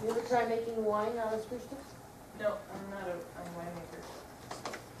 You ever try making wine out of spruce tips? No, I'm not a winemaker.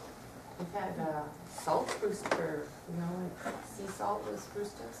 We've had salt spruce, or like sea salt with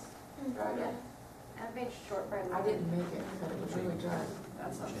spruce tips. Tried it? I've made shortbread. I didn't make it, but it was really good.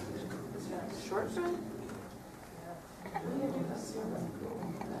 That sounds good. Shortbread?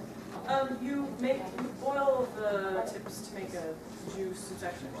 You boil the tips to make a juice. It's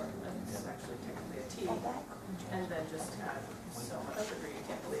actually more, it's actually technically a tea, and then just add so much sugar you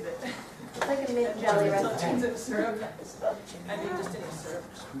can't believe it. It's like a mint jelly recipe. Tons of syrup. I mean, just any syrup.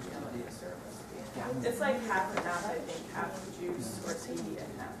 Yeah, syrup recipe. It's like half and half, I think, half juice or tea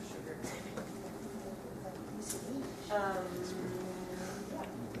and half sugar.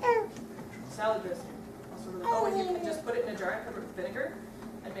 Salad dressing. Oh, and you can just put it in a jar and cover it with vinegar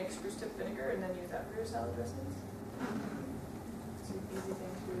and make spruce tip vinegar, and then use that for your salad dressings. It's an easy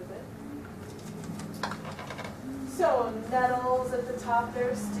thing to do with it. So nettles at the top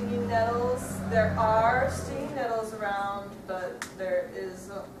there, stinging nettles. There are stinging nettles around, but they're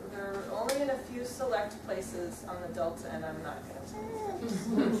only in a few select places on the Delta, and I'm not going to tell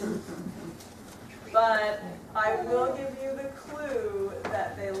you. But I will give you the clue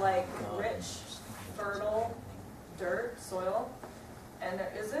that they like rich, fertile dirt, soil, and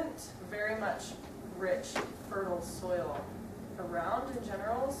there isn't very much rich, fertile soil around in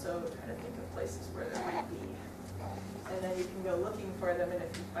general, so try to think of places where there might be. And then you can go looking for them, and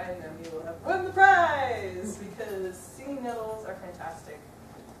if you find them, you will have won the prize, because stinging nettles are fantastic.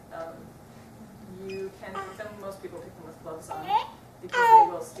 You can pick them, most people pick them with gloves on, because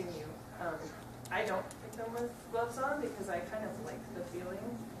they will sting you. I don't pick them with gloves on because I kind of like the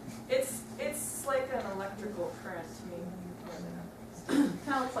feeling. It's like an electrical current to me.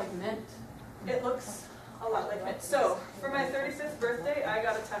 Kind of looks like mint. It looks a lot like mint. So for my 35th birthday, I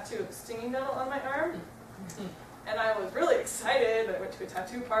got a tattoo of a stinging nettle on my arm, and I was really excited. I went to a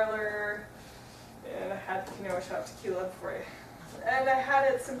tattoo parlor, and I had, I shot up to Kilo before I And I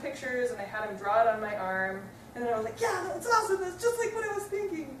had some pictures, and I had him draw it on my arm, and then I was like, yeah, that's awesome, that's just like what I was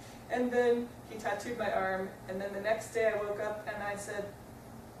thinking. And then he tattooed my arm, and then the next day I woke up and I said,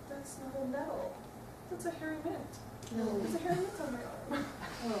 that's not a nettle, that's a hairy mint. There's a hairy mint on my arm.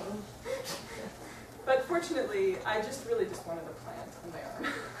 But fortunately, I really just wanted a plant on my arm.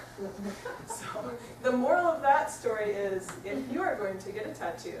 So the moral of that story is, if you are going to get a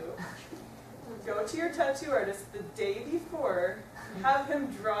tattoo, go to your tattoo artist the day before, have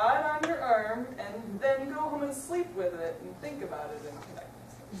him draw it on your arm, and then go home and sleep with it and think about it and connect.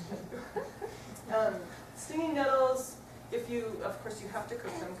 Stinging nettles, of course you have to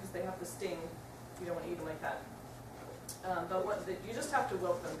cook them because they have the sting. You don't want to eat them like that. But you just have to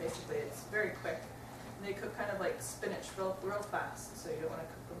wilt them basically. It's very quick. And they cook kind of like spinach real fast, so you don't want to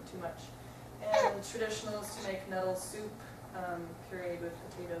cook them too much. And traditional is to make nettle soup, pureed with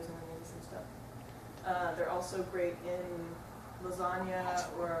potatoes and onions and stuff. They're also great in lasagna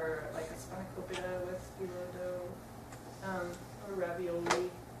or like a spanakopita with phyllo dough, or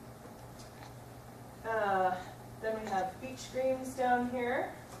ravioli. Then we have beach greens down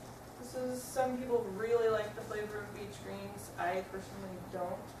here. Some people really like the flavor of beach greens. I personally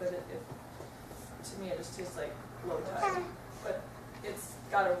don't, but to me it just tastes like low tide. But it's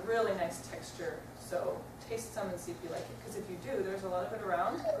got a really nice texture, so taste some and see if you like it. Because if you do, there's a lot of it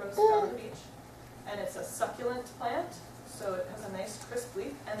around. It grows down the beach. And it's a succulent plant, so it has a nice crisp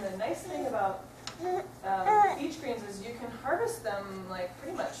leaf. And the nice thing about beach greens is you can harvest them like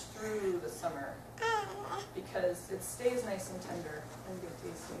pretty much through the summer because it stays nice and tender and good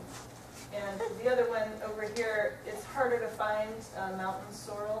tasting. And the other one over here, it's harder to find mountain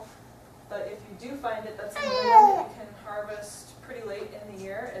sorrel, but if you do find it, that's another one that you can harvest pretty late in the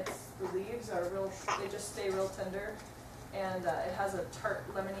year. The leaves are they just stay real tender, and it has a tart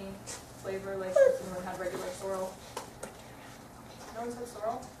lemony flavor like if anyone had regular sorrel. No one's had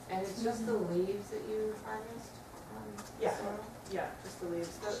sorrel? And it's just the leaves that you harvest? Yeah. Yeah, just the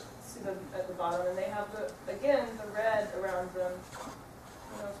leaves. See them at the bottom, and they have the red around them. Who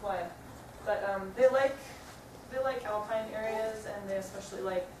knows why? But they like alpine areas, and they especially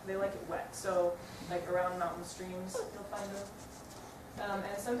like it wet. So like around mountain streams, you'll find them.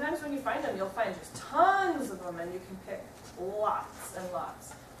 And sometimes when you find them, you'll find just tons of them, and you can pick lots and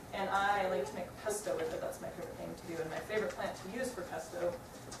lots. And I like to make pesto with it. That's my favorite thing to do. And my favorite plant to use for pesto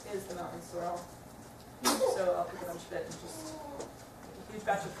is the mountain sorrel. So I'll pick a bunch of it and just make a huge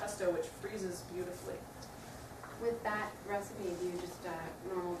batch of pesto, which freezes beautifully. With that recipe, do you just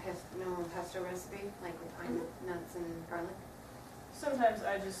normal pesto recipe, like with pine nuts and garlic? Sometimes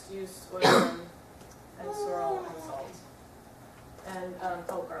I just use oil and sorrel and salt. And,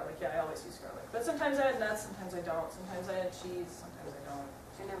 garlic, yeah, I always use garlic. But sometimes I add nuts, sometimes I don't. Sometimes I add cheese, sometimes I don't.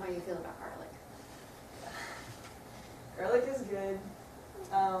 I know how you feel about garlic. Garlic is good.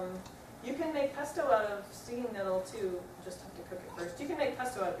 You can make pesto out of stinging nettle too, you just have to cook it first. You can make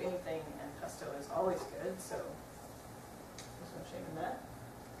pesto out of anything, and pesto is always good, so there's no shame in that.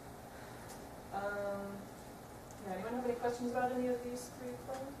 Anyone have any questions about any of these three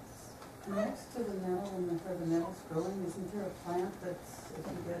plants? Next to the nettle and where the nettle's growing, isn't there a plant that's, if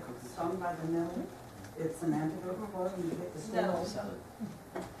you get stung by the nettle, it's an antidote for it and you get the sting?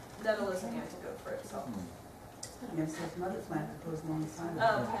 Nettle is an antidote for itself. Yes, there's another plant that goes alongside of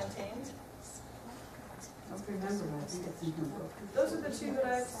it. Plantains. I don't remember, I think it's in her book. Those are the two that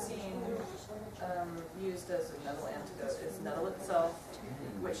I've seen used as a nettle antidote. Is nettle itself,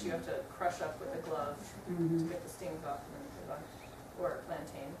 which you have to crush up with a glove to get the stings off and then put it on, or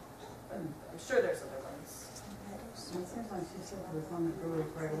plantain. But I'm sure there's other ones. It seems like she said there was one that grew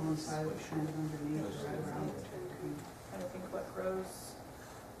right alongside it, kind of underneath, right around it. Trying to think what grows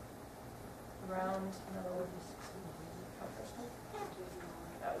around nettle.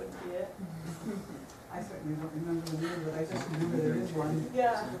 That would be it. I certainly don't remember the name, but I just remember there is one.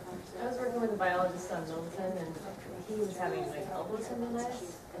 Yeah. I was working with a biologist on Milton, and he was having like elbow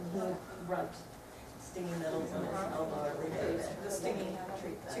tendonitis, and he rubbed stinging nettles on his elbow every day. The stinging,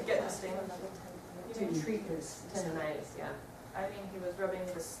 to get the sting. To treat his tendonitis, yeah. I mean, he was rubbing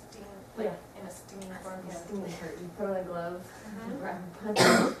the sting, like in a stinging form. Yeah. Stinging hurt. You put on a glove, grab a punch.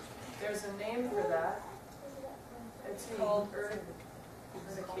 There's a name for that. It's called urtication.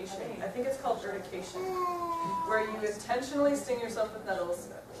 I think it's called urtication, where you intentionally sting yourself with nettles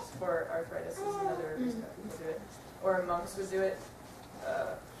for arthritis. Is another reason that people do it, or monks would do it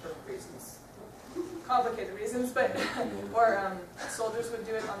for reasons, complicated reasons, but or soldiers would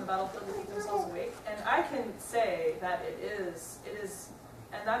do it on the battlefield to keep themselves awake. And I can say that it is,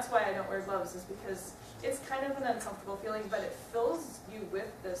 and that's why I don't wear gloves, is because it's kind of an uncomfortable feeling, but it fills you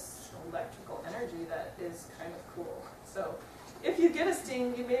with this electrical energy that is kind of cool. So if you get a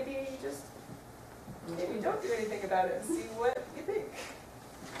sting, you maybe don't do anything about it and see what you think.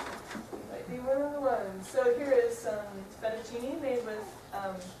 You might be one of the ones. So here is some fettuccine made with,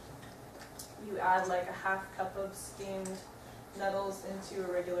 you add like a half cup of steamed nettles into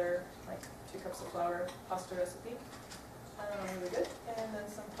a regular, like 2 cups of flour pasta recipe. Really good. And then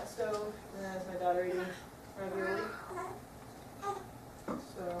some pesto, and then my daughter eating ravioli.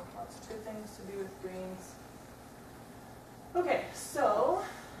 So lots of good things to do with greens. Okay, so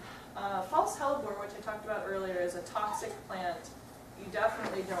false hellebore, which I talked about earlier, is a toxic plant. You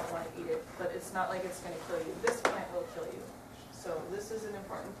definitely don't want to eat it, but it's not like it's going to kill you. This plant will kill you. So this is an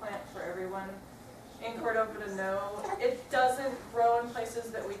important plant for everyone in Cordova to know. It doesn't grow in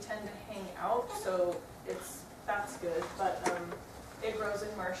places that we tend to hang out, so that's good, but it grows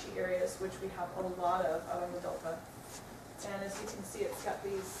in marshy areas, which we have a lot of out on the Delta. And as you can see, it's got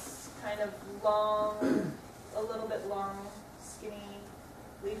these kind of long, a little bit long, skinny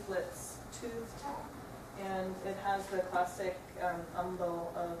leaflets, toothed, and it has the classic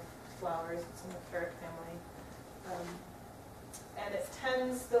umbel of flowers. It's in the carrot family. And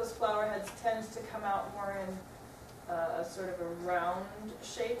those flower heads tend to come out more in a sort of a round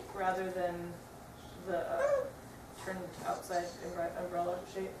shape rather than the turned outside umbrella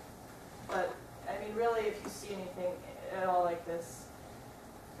shape. But I mean, really, if you see anything at all like this,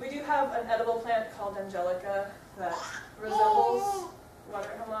 we do have an edible plant called Angelica that resembles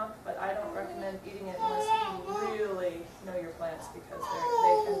water hemlock, but I don't recommend eating it unless you really know your plants because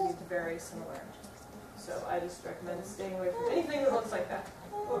they can be very similar. So I just recommend staying away from anything that looks like that.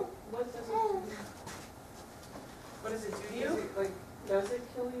 What does it do? What does it do to you? Does it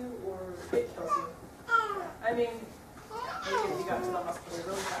kill you or? It kills you. I mean, maybe if you got to the hospital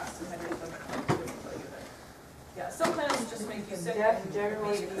really fast and had your stomach pump, it wouldn't kill you then. Yeah, some plants just make you sick. Death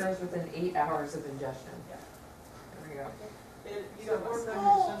generally occurs within 8 hours of ingestion. Yeah. There we go. You don't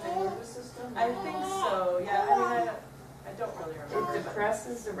know. Nervous system? I think so, yeah. I mean, I don't really remember. It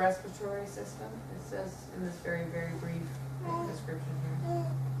depresses the respiratory system, it says in this very, very brief description here.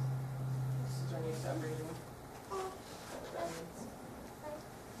 This is when you stop breathing.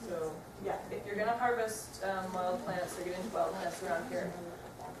 So, yeah, if you're gonna harvest wild plants or get into wild plants around here,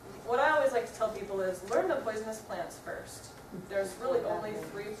 what I always like to tell people is learn the poisonous plants first. There's really only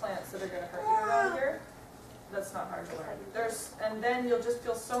 3 plants that are gonna hurt you around here. That's not hard to learn. And then you'll just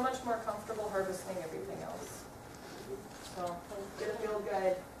feel so much more comfortable harvesting everything else. So get a field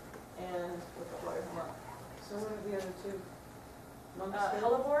guide and look at water hemlock. So what are the other 2?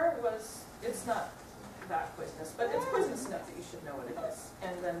 Hellebore it's not that poisonous, but it's poisonous enough that you should know what it is.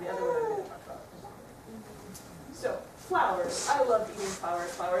 And then the other one I'm going to talk about. So flowers. I love eating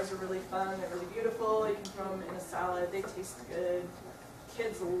flowers. Flowers are really fun. They're really beautiful. You can throw them in a salad. They taste good.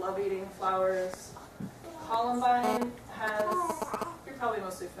 Kids love eating flowers. Columbine you're probably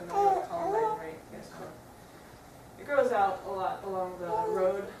mostly familiar with columbine, right? Yes. It grows out a lot along the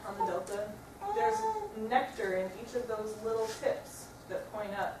road on the Delta. There's nectar in each of those little tips that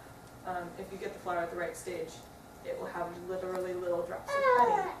point up. If you get the flower at the right stage, it will have literally little drops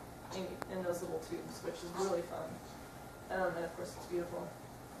of honey in those little tubes, which is really fun. And of course it's beautiful.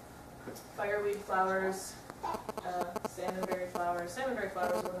 Fireweed flowers, salmonberry flowers. Salmonberry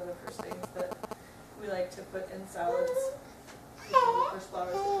flowers are one of the first things that we like to put in salads. These are the first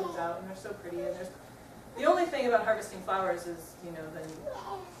flowers that comes out, and they're so pretty. And the only thing about harvesting flowers is, then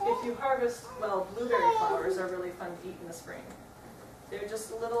if you harvest, blueberry flowers are really fun to eat in the spring. They're just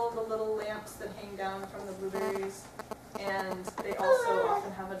the little lamps that hang down from the blueberries, and they also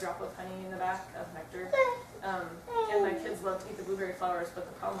often have a drop of honey in the back of nectar. And my kids love to eat the blueberry flowers, but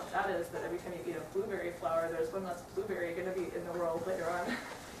the problem with that is that every time you eat a blueberry flower, there's one less blueberry going to be in the world later on.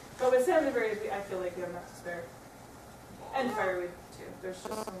 But with salmonberries, I feel like we have enough to spare. And fireweed, too. There's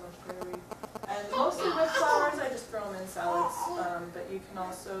just so much fireweed. And mostly with flowers, I just throw them in salads. But you can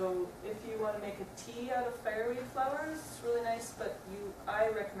also, if you want to make a tea out of fireweed flowers, it's really nice. But I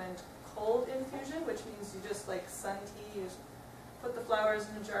recommend cold infusion, which means you just like sun tea. You just put the flowers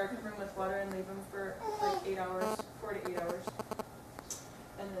in a jar, cover them with water, and leave them for like 8 hours, 4 to 8 hours.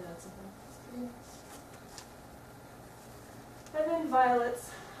 And then that's something. And then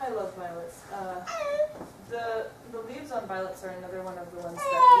violets. I love violets. The leaves on violets are another one of the ones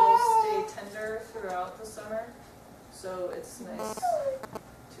that will stay tender throughout the summer. So it's nice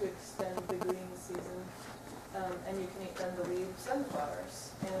to extend the green season. And you can eat then the leaf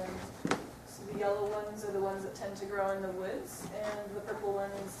sunflowers. And so the yellow ones are the ones that tend to grow in the woods, and the purple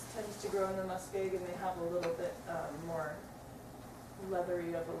ones tend to grow in the muskeg, and they have a little bit more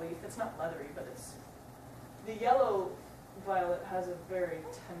leathery of a leaf. It's not leathery, but it's the yellow violet has a very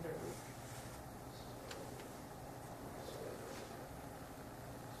tender leaf.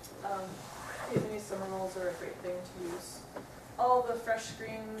 Vietnamese summer rolls are a great thing to use. All the fresh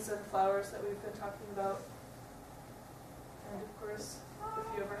greens and flowers that we've been talking about. And of course,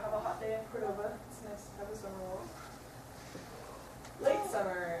 if you ever have a hot day in Cordova, it's nice to have a summer roll. Late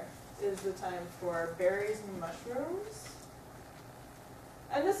summer is the time for berries and mushrooms.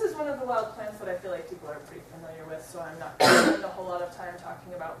 And this is one of the wild plants that I feel like people are pretty familiar with, so I'm not going to spend a whole lot of time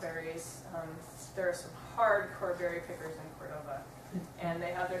talking about berries. There are some hardcore berry pickers in Cordova, and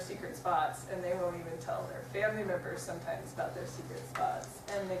they have their secret spots, and they won't even tell their family members sometimes about their secret spots.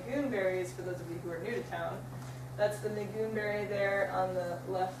 And Nagoon berries, for those of you who are new to town, that's the Nagoon berry there on the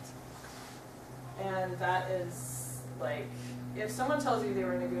left. And that is like, if someone tells you they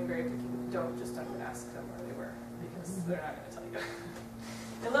were Nagoon berry picking, don't ask them where they were, because they're not going to tell you.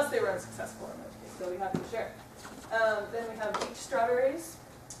 Unless they were unsuccessful, in which case they'll be happy to share. Then we have beach strawberries.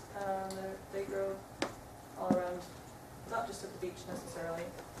 They grow all around, not just at the beach necessarily.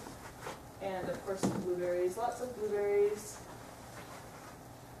 And of course blueberries, lots of blueberries.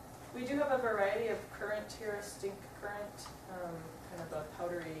 We do have a variety of currant here, stink currant, kind of a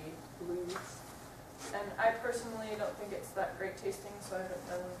powdery blue. And I personally don't think it's that great tasting, so I haven't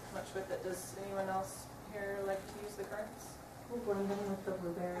done much with it. Does anyone else here like to use the currants? We'll blend them with the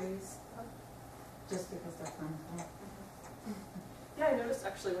blueberries, just because they're fun. Yeah, I noticed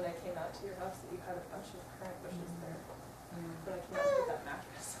actually when I came out to your house that you had a bunch of currant bushes there. When I came out to get that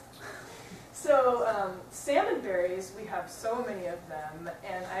mattress. So salmon berries, we have so many of them,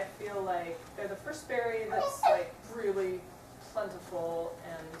 and I feel like they're the first berry that's like really plentiful,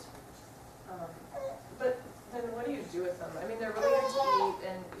 and but then what do you do with them? I mean, they're really good to eat,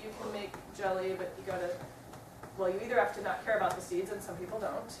 and you can make jelly, but you gotta, well, you either have to not care about the seeds, and some people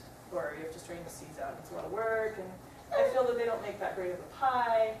don't, or you have to strain the seeds out. It's a lot of work, and I feel that they don't make that great of a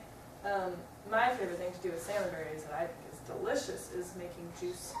pie. My favorite thing to do with salmon berries that I think is delicious is making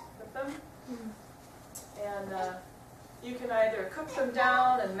juice with them. And you can either cook them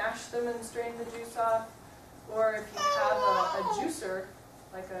down and mash them and strain the juice off, or if you have a juicer,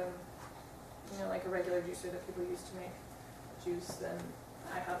 like a regular juicer that people use to make juice, then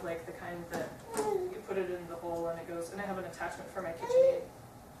I have like the kind that you put it in the hole and it goes, and I have an attachment for my KitchenAid,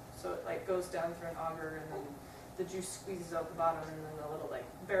 so it like goes down through an auger, and then the juice squeezes out the bottom, and then the little like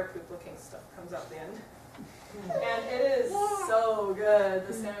bear poop looking stuff comes out the end. And it is so good,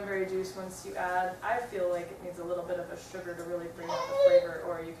 the salmon berry juice, once you add, I feel like it needs a little bit of a sugar to really bring out the flavor,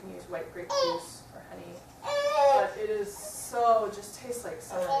 or you can use white grape juice or honey. But it is so, just tastes like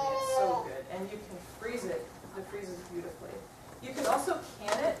summer, it's so good. And you can freeze it, it freezes beautifully. You can also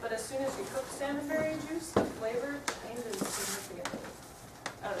can it, but as soon as you cook salmon berry juice, the flavor changes significantly.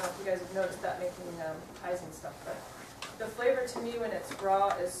 I don't know if you guys have noticed that making pies and stuff, but the flavor to me when it's raw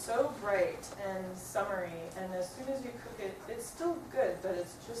is so bright and summery, and as soon as you cook it, it's still good, but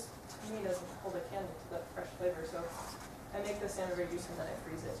it's just, to me, doesn't hold a candle to that fresh flavor. So I make the salmon berry juice and then I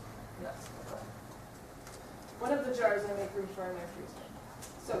freeze it, and that's one of the jars I make room for in my freezer.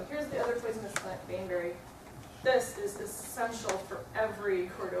 So here's the other poisonous plant, baneberry. This is essential for every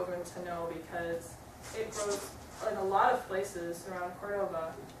Cordovan to know, because it grows in a lot of places around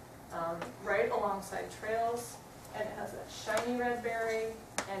Cordova, right alongside trails, and it has that shiny red berry,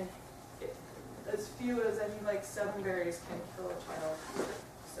 and as few as any like 7 berries can kill a child.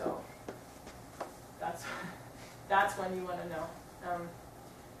 So that's when you want to know.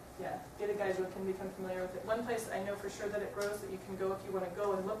 Yeah, get a guide who can become familiar with it. One place I know for sure that it grows that you can go if you want to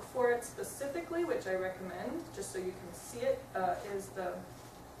go and look for it specifically, which I recommend, just so you can see it, is the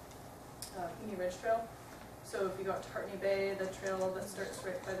Heaney Ridge Trail. So if you go out to Hartney Bay, the trail that starts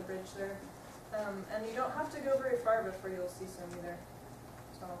right by the bridge there. And you don't have to go very far before you'll see some either.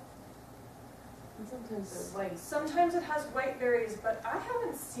 So. And sometimes they're white. Sometimes it has white berries, but I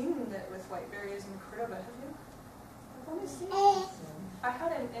haven't seen it with white berries in Cordova, have you? I've only seen it. I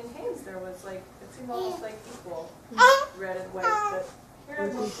had in Haines there was like, it seemed almost like equal, red and white, but here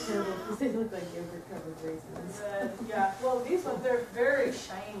Which is terrible, because they look like yogurt covered raisins. yeah, well these ones, they're very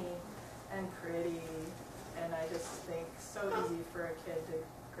shiny and pretty, and I just think so easy for a kid to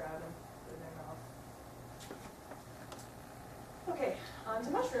grab and put in their mouth. Okay, on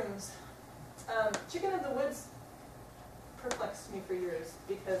to mushrooms. Chicken of the woods perplexed me for years,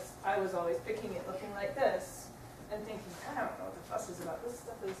 because I was always picking it looking like this and thinking, I don't know what the fuss is about. This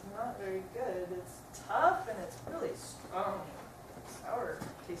stuff is not very good. It's tough and it's really strong, sour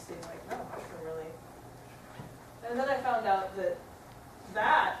tasting, like not a mushroom really. And then I found out that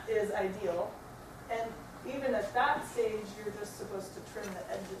that is ideal, and even at that stage, you're just supposed to trim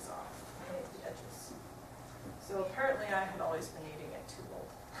the edges off, paint the edges. So apparently I had always been eating it too old.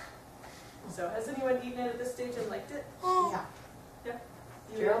 So has anyone eaten it at this stage and liked it? Yeah. Yeah?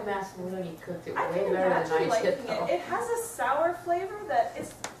 Gerald Massolini cooked it I way can better than imagine I liking did though. it. It has a sour flavor that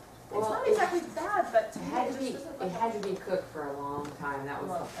it's Well, not it- exactly bad, but to It me had it to be, just doesn't it look had to be cooked for a long time, that was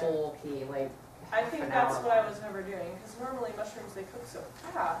Long the time. whole key, like I half think an that's hour what I long. was never doing, because normally mushrooms, they cook so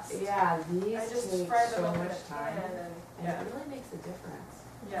fast. Yeah, I these just take fry them so up in a much time, pan and and, it really makes a difference.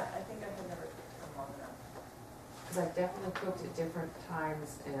 yeah, I think I had never cooked them long enough. Cause I've definitely cooked at different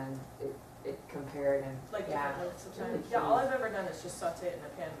times and it compared and, Like yeah. different lengths of really time. Yeah, all key. I've ever done is just saute it in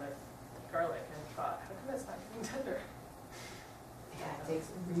a pan with garlic and thought, how come it's not getting tender? Yeah, it takes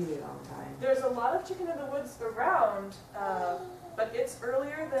a really long time. There's a lot of chicken in the woods around, but it's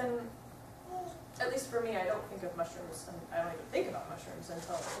earlier than, at least for me, I don't think of mushrooms, and I don't even think about mushrooms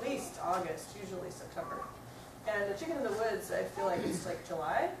until at least August, usually September. And the chicken in the woods, I feel like it's like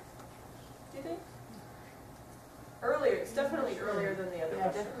July, do you think? Earlier, it's definitely earlier than the other Yeah,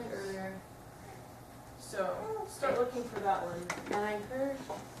 mushrooms. definitely earlier. So, start looking for that one. And I heard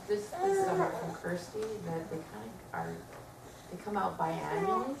this summer from Kirsty that they kind of are, they come out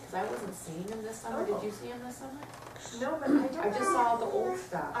biannually, cause I wasn't seeing them this summer. Did you see them this summer? No, but I don't I just saw the old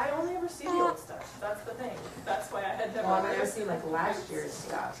stuff. I only ever see the old stuff, that's the thing. That's why I had never. Well, I've never seen like last year's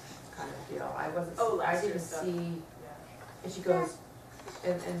stuff, kind of deal. I wasn't, Oh, I last didn't year's stuff. see, Yeah. and she goes,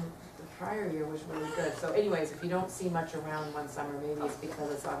 and the prior year was really good. So anyways, if you don't see much around one summer, maybe it's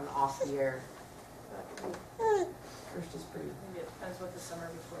because it's on an off year. First is pretty, Maybe it depends what the summer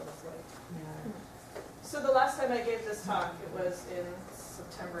before was like. yeah. So the last time I gave this talk, it was in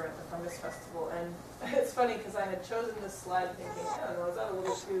September at the Fungus Festival, and it's funny because I had chosen this slide thinking, I don't know, is that a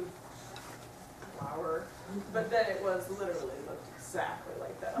little too flower? But then it was literally looked exactly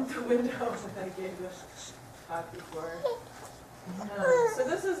like that out the window when I gave the talk before. So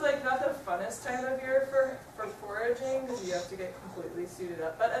this is like not the funnest time of year for foraging because you have to get completely suited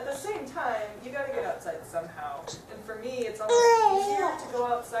up. But at the same time, you got to get outside somehow. And for me, it's almost easier to go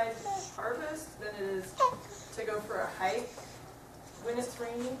outside to harvest than it is to go for a hike when it's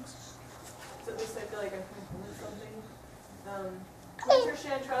raining. So at least I feel like I'm doing something. Winter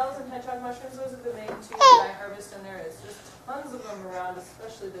chantrelles and hedgehog mushrooms, those are the main two that I harvest, and there is just tons of them around,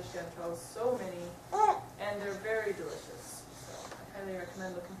 especially the chantrelles, so many, and they're very delicious. I highly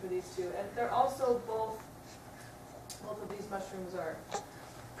recommend looking for these two. And they're also both of these mushrooms are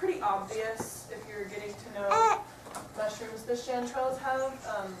pretty obvious if you're getting to know mushrooms. The chantrelles have,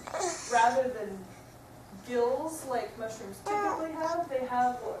 rather than gills like mushrooms typically have, they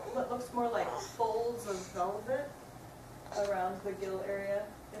have what looks more like folds of velvet around the gill area.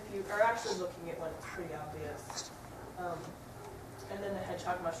 If you are actually looking at one, it's pretty obvious. And then the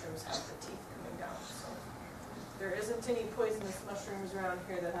hedgehog mushrooms have the teeth coming down. So there isn't any poisonous mushrooms around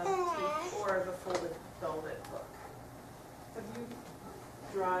here that have teeth or the folded velvet look. Have you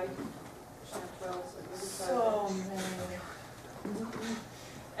dried chanterelles? So many.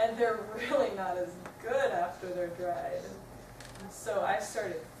 And they're really not as good after they're dried. So I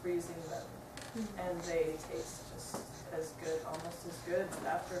started freezing them, and they taste just as good, almost as good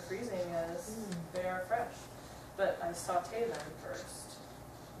after freezing as they are fresh. But I saute them first,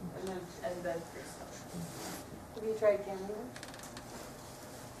 and then freeze them. Have you tried candy?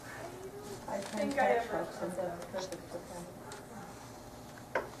 I think I ever done that.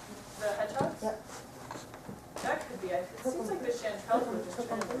 The hedgehogs? Yep. That could be, it seems like the chanterelles would just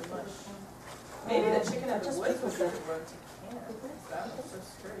turn into mush. Maybe the chicken in the woods would be the one to can, that was so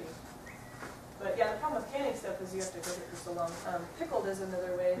sturdy. But yeah, the problem with canning stuff is you have to cook it for so long. Pickled is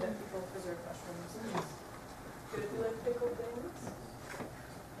another way that people preserve mushrooms. Good if you like pickled things.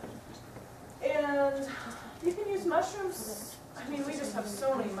 And you can use mushrooms, I mean, we just have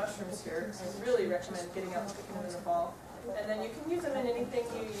so many mushrooms here. I really recommend getting out and picking them in the fall. And then you can use them in anything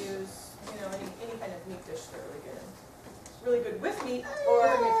you use, you know, any kind of meat dish, they're really good in. Really good with meat, or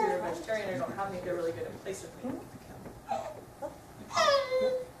if you're a vegetarian or don't have meat, they're really good in place of meat.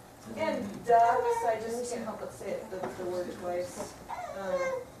 And ducks, I just can't help but say it, the word twice.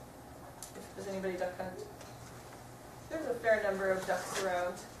 Does anybody duck hunt? There's a fair number of ducks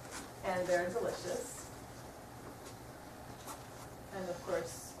around, and they're delicious. And of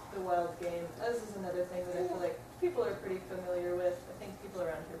course, the wild game. This is another thing that I feel like people are pretty familiar with. I think people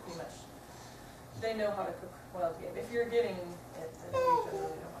around here pretty much, they know how to cook wild game. If you're getting it, then you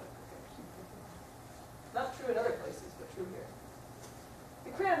generally know how to cook it. Not true in other places, but true here.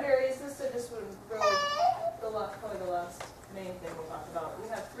 The cranberries, this would really, probably the last main thing we'll talk about. We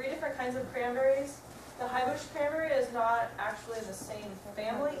have 3 different kinds of cranberries. The high bush cranberry is not actually in the same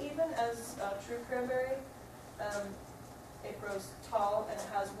family even as true cranberry. It grows tall and it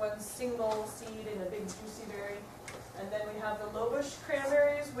has one single seed in a big juicy berry. And then we have the low bush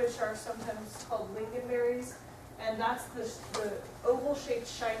cranberries, which are sometimes called lingonberries. And that's the oval-shaped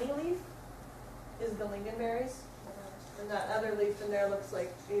shiny leaf is the lingonberries. And that other leaf in there looks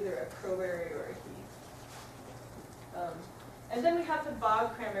like either a crowberry or a heath. And then we have the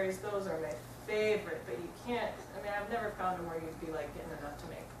bog cranberries. Those are my favorite, but you can't, I mean, I've never found them where you'd be like getting enough to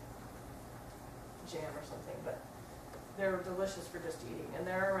make jam or something, but they're delicious for just eating, and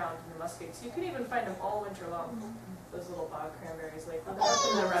they're around in the muskates. You can even find them all winter long, those little bog cranberries, like They're up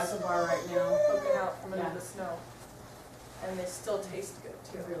in the reservoir right now. poking out from under Yeah. the snow. And they still taste good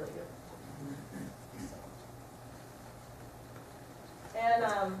too. They're really good. And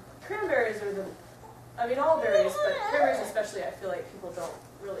cranberries are I mean all berries, but cranberries especially, I feel like people don't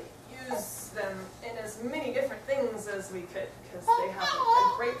really use them in as many different things as we could, because they have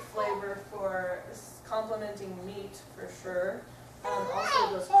a great flavor for complementing meat for sure. Also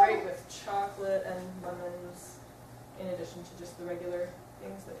goes great with chocolate and lemons, in addition to just the regular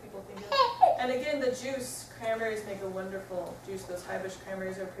things that people think of. And again, the juice, cranberries make a wonderful juice. Those high bush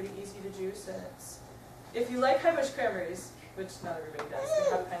cranberries are pretty easy to juice, and if you like high bush cranberries, which not everybody does, they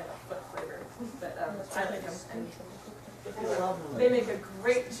have kind of a foot flavor, but I like them. And if you love them, they make a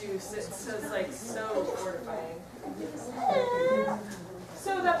great juice. It's just like so fortifying.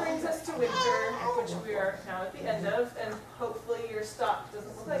 So that brings us to winter, which we are now at the end of, and hopefully your stock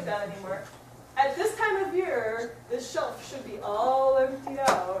doesn't look like that anymore. At this time of year, this shelf should be all emptied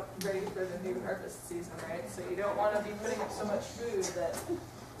out, ready for the new harvest season, right? So you don't want to be putting up so much food that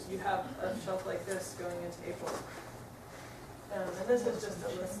you have a shelf like this going into April. And this is just a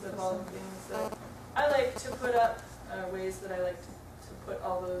list of all the things that I like to put up, ways that I like to put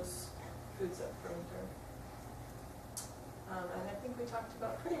all those foods up for winter. And I think we talked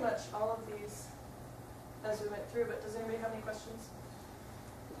about pretty much all of these as we went through, but does anybody have any questions?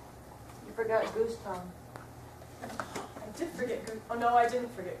 You forgot goose tongue. I did forget goose, oh no, I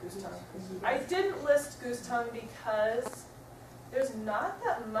didn't forget goose tongue. I didn't list goose tongue because there's not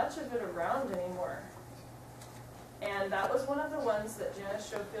that much of it around anymore. And that was one of the ones that Janice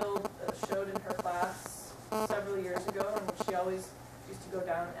Schofield showed in her class several years ago, and she always used to go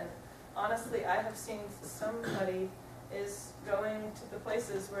down. And honestly, I have seen somebody is going to the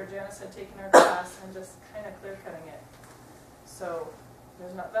places where Janice had taken her class and just kind of clear cutting it. So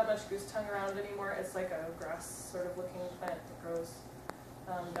there's not that much goose tongue around anymore. It's like a grass sort of looking plant that grows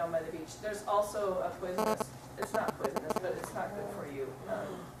down by the beach. There's also a poisonous, it's not poisonous, but it's not good for you,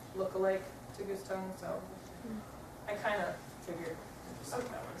 look-alike to goose tongue, so I kind of figured just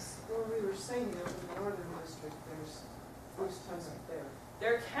that was. Well, we were saying that in the northern district, there's goose tongue up there.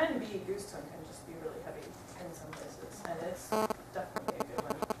 There can be, goose tongue can just be really heavy in some places, and it's definitely a good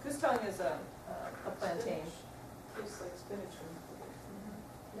one. Goose tongue is a plantain. Tastes like spinach.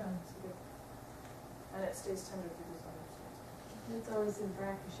 Yeah, it's good. And it stays tender through the summer. It's always in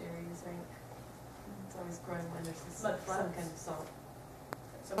brackish areas, right? It's always growing when there's Mud some flats. kind of salt.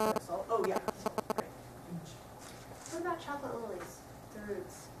 Some kind of salt. Oh, yeah. Right. What about chocolate lilies, the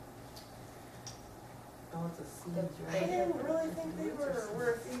roots? Oh, it's a seed, I right? didn't really think they were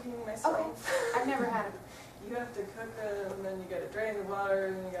worth eating myself. I've never had them. You have to cook them, and then you gotta drain the water,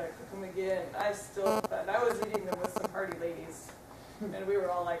 and you gotta cook them again. I still thought, I was eating them with some hardy ladies, and we were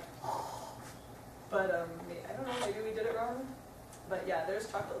all like, but I don't know, maybe we did it wrong. But yeah, there's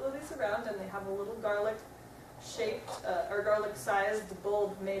chocolate lilies around, and they have a little garlic shaped, or garlic sized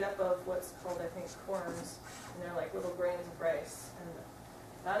bulb made up of what's called, I think, corns, and they're like little grains of rice. And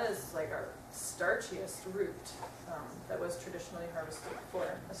that is like our starchiest root that was traditionally harvested for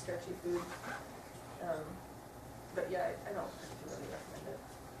a starchy food. But yeah, I don't particularly recommend it.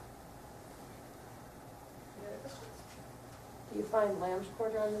 Any other questions? Do you find lamb's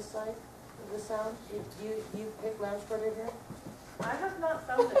quarter on this side of the sound? You pick lamb's quarter here? I have not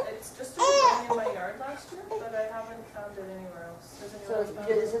found it. It's just started growing in my yard last year, but I haven't found it anywhere else. Has anyone else found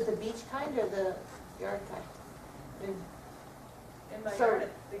Is it? it the beach kind or the yard kind? In my So- yard, I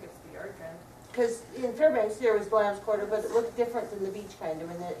think it's the yard kind. Because in Fairbanks there was lamb's quarter, but it looked different than the beach kind. I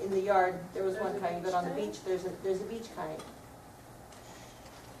mean, in the yard there was There's one a kind, beach but on the kind? beach there's a beach kind.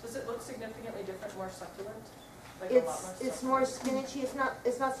 Does it look significantly different, more succulent? Like a lot more succulent? It's more spinachy.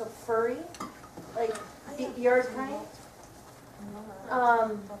 It's not so furry, like the yard kind.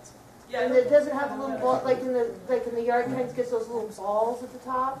 Yeah, And it doesn't have a little ball like in the yard kind. It gets those little balls at the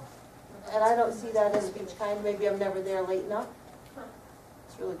top. And I don't see that in the beach kind. Maybe I'm never there late enough.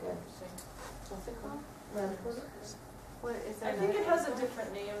 It's really good. What's it called? Lamb's quarter? What is I that? think it has a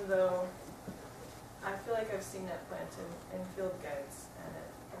different name though. I feel like I've seen that plant in field guides, and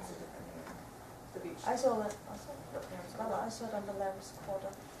it has a different name. The beach. I saw that also. Lamb's I saw it on the Larry's quarter.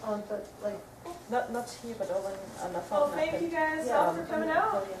 But like, Not here, but over on the Well, farm. thank you guys all for coming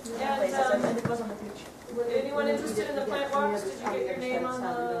out. And it was on the beach. Anyone interested in the plant walks, did you get your name on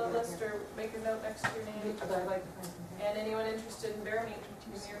the list or make a note next to your name? And anyone interested in bear meat,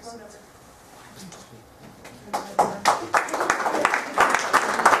 give me your phone number.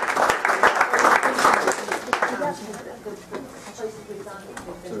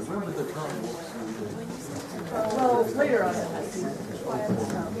 So remember the car walks well, later on.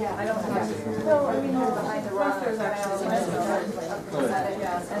 Yeah, I don't have. No, I mean, behind the rock. There's actually,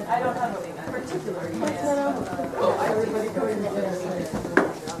 yeah, and I don't have a particular email. Everybody going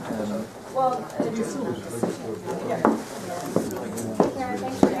Well, yeah. Karen,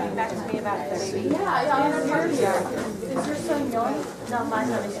 thanks for getting back to me about the baby. Is your son young? No, my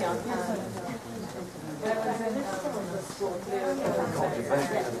son is young.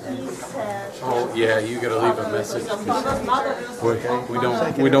 Oh, yeah, you gotta leave a message.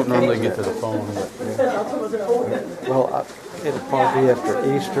 We don't normally get to the phone, but. Well, it'll probably be after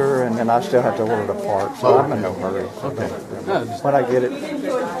Easter, and then I still have to order the part, so I'm in no hurry. Okay. When I get it,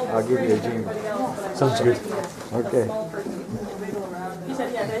 I'll give you a Gmail. Sounds good. Okay. He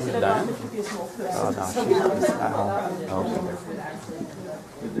said, yeah, they said about 50 feet small. Oh, no, she's at home.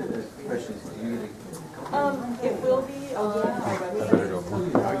 It will be on my website.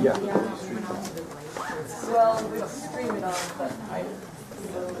 Oh, yeah. Well, we don't stream it on, but I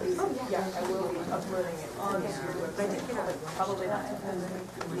will be, yeah, I will be uploading it on your website. Probably not.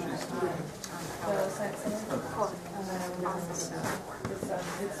 The science center.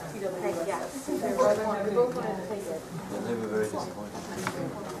 It's PWSSC. We both wanted to take it. they were very disappointed.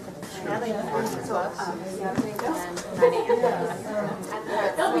 Now they have to so us.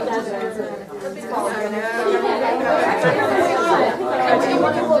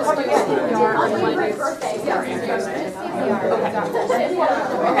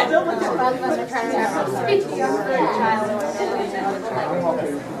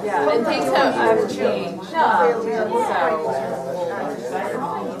 Yeah, and things have changed.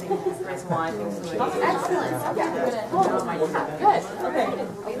 Excellent, okay. Good, okay.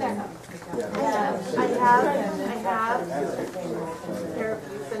 Be there. I have, they're,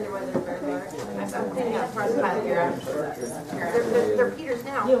 you send your weather very large. I'm cleaning out front pile here. They're Peters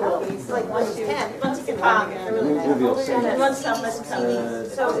now. It's like 1 to 10.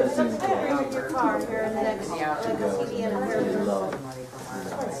 So if something brings your car here in the next, like a CD and a pair of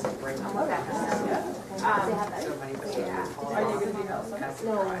Are you gonna be outside?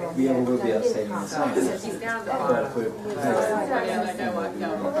 No. We will be outside in the summer. She's down the bottom. And I know I'm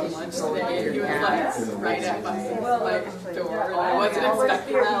going for lunch today. He was like right at my door. And I wasn't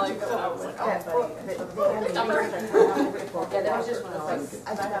expecting that. Like, so I was like, oh. Yeah, that was just one of those. I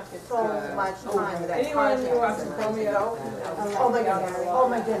have so much time with that Anyone who car. wants to tell me about? Oh my God, oh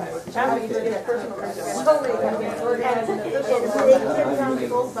my goodness. Happy to get a personal resume. So many times. And they kept down the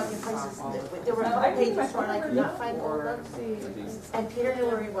gold bucket places. There were pages where I could not find gold buckets. And Peter knew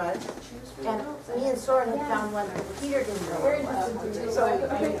where he was. And me and Soren had found one that Peter didn't know. So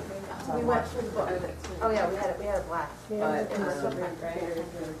we went through the book. Oh yeah, we had a blast. But in the summer.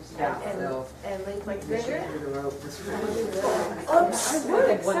 And Lake like Granger. Oops.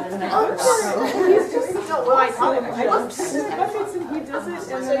 Well, I taught him. Oops. And he does it,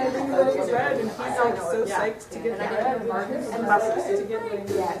 and then everybody gets red, and he's like so psyched to get that red, and buses to get what he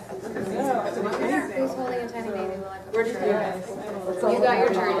needs. Yeah, it's amazing. Who's holding a tiny baby while I Where did you guys? You got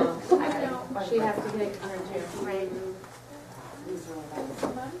your turn. She has to get her too. Right.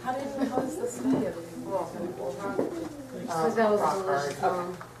 How does this video? Because that was a delicious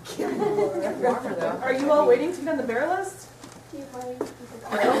one. Are you all waiting to be on the bear list?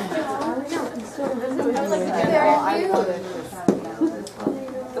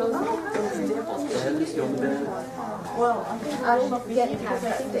 Well, I don't know if we get because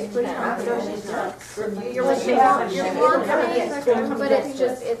I think they put it out. You're but it's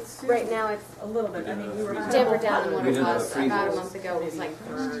just, it's, right now it's A little bit. I mean, we were. dimmer down than what it was about a month ago. It was like feet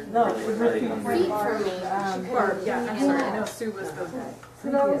from me. Or, yeah, I'm sorry, I know Sue was the.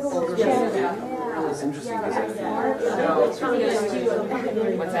 It's interesting because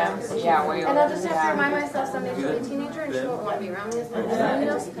What's that? Yeah, way And I'll just have to remind myself someday she'll be a teenager and she won't want to be around me as much. You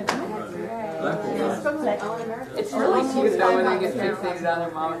know? It's from like all America. It's really cute though when they get fixated on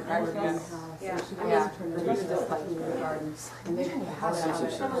their mom and cracks again. Yeah.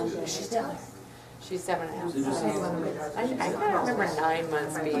 She's 7.5. It's interesting. I can't remember 9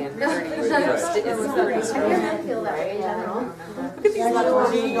 months being 30. I never feel that way in general.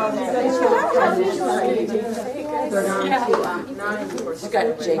 They're not She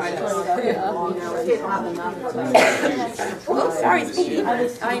got Jacob. Oh, sorry, Speedy. I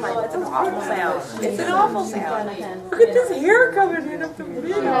know, it's an awful sound. It's an awful sound. Look at this hair coming in up the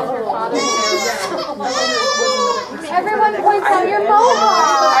middle. Everyone points out your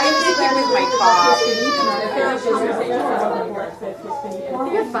mohawk. I think it was my cough.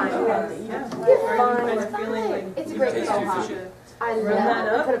 You're fine. You're fine. It's a great mohawk. I love it.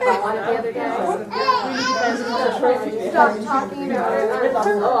 I could have bought one the other day. Stop talking about it. I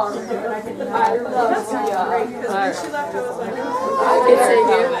love it. I did say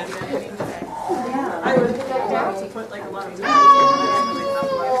you. I would have to put like a lot of time.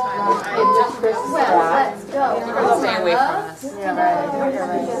 Well, let's go. Stay away from us. Yeah, right.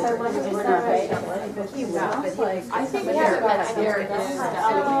 I think they're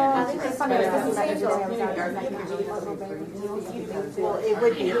Well, it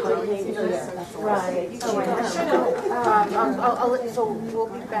would be. Right. So we'll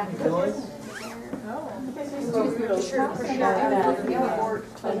be back.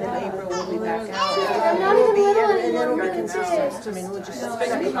 And then April will be back out. And then we'll be consistent. I mean, we'll just. It's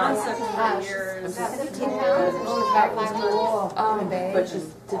been a concept for years. but just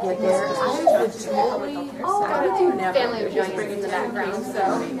to get there, I would totally. Family was young in the background, so.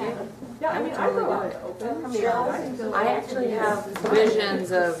 Yeah, I mean, I go out open. I actually have visions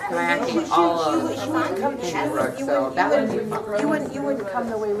of kayaking all of Shinbrook, so that would be fun. You wouldn't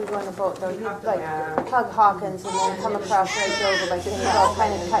come the way we go on a boat though. You'd like hug Hawkins and then come across right over, like then you all kind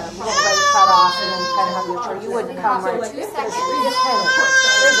of cut, get ready to cut off and then kind of hug your shore. You wouldn't come right. It's just kind of,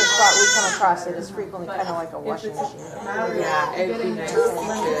 there's a spot we come across it. It's frequently kind of like a washing machine. Yeah, it'd be nice to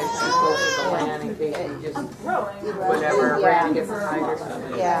keep close to the land in case we just whatever ran to get some tide or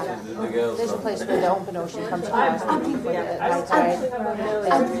something. Yeah. There's a place where the open ocean comes across at high tide.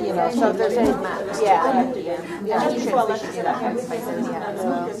 And, you know, so if there's any, yeah, you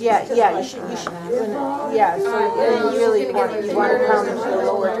should, yeah, so you really want to come to the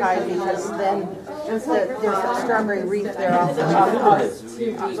lower tide because then there's a strawberry reef there off the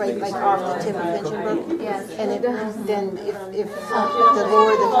right, like off the tip of Hinchinbrook. And then if the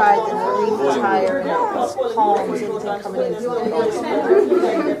lower the tide, then the reef is higher and it's calms anything coming in from the Gulf.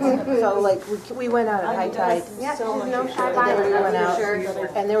 So like we went out at high tide. Yeah, no shy line. We went out,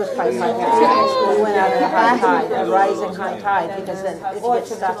 and there was probably 5 minutes. We went out at a high tide, a rising high tide, because then if you get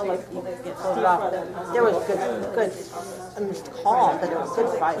stuck, you get floated off. There was good. I mean, it's calm, but it was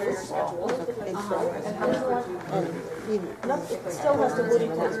good 5 foot swell. It was a big swell. And still has the woody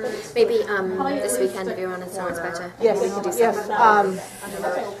tone. Maybe this weekend if everyone sounds better. Yes, we could do yes. something.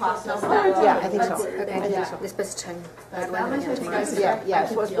 Yeah, I think so. Okay. I think so. We're supposed to turn bad weather again tomorrow. Yeah.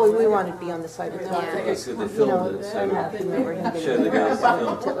 So we wanted to be on the side with Yeah. Okay, so they filmed it, so show the guys the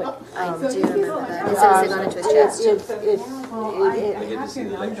film. I do remember that. It's obviously gone into his chest. I get to see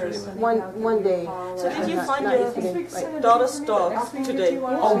the lecture anyway. One day. So did you find your daughter's dog today?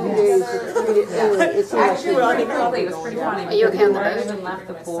 Oh, it's Actually, it was pretty funny. Are you okay on the boat? Even left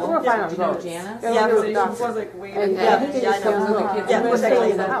the pool. We're fine on the boat. Janice? Yeah, Yeah, because she was like waiting. And Yeah, he yeah, just I stay know. in the house. Yeah, We're we're staying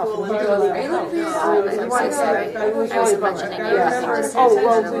staying in the house. I'm so sorry. I was mentioning you. I think just Oh,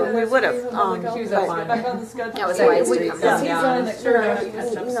 well, we would have. She was up on. Back on the schedule. That was why it's to come Yeah. down. Yeah.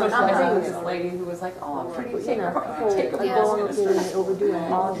 Sometimes this lady who was like, oh, I'm pretty take a Yeah. Overdoing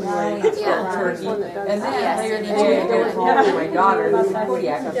it all the Right. Yeah. Turkey. And then Yes. later in the day, I got a call from my daughter, who's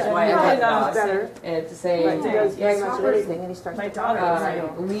Kodiak, that's why I had dogs, and to say, He does yeah, very much of everything, and he starts. My daughter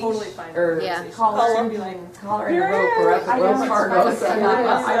leash totally fine. or Yeah. collar and a rope or up at Wells Fargo. So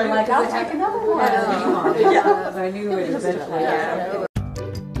I'm like, I'll take another one. Yeah. I knew it eventually. Yeah.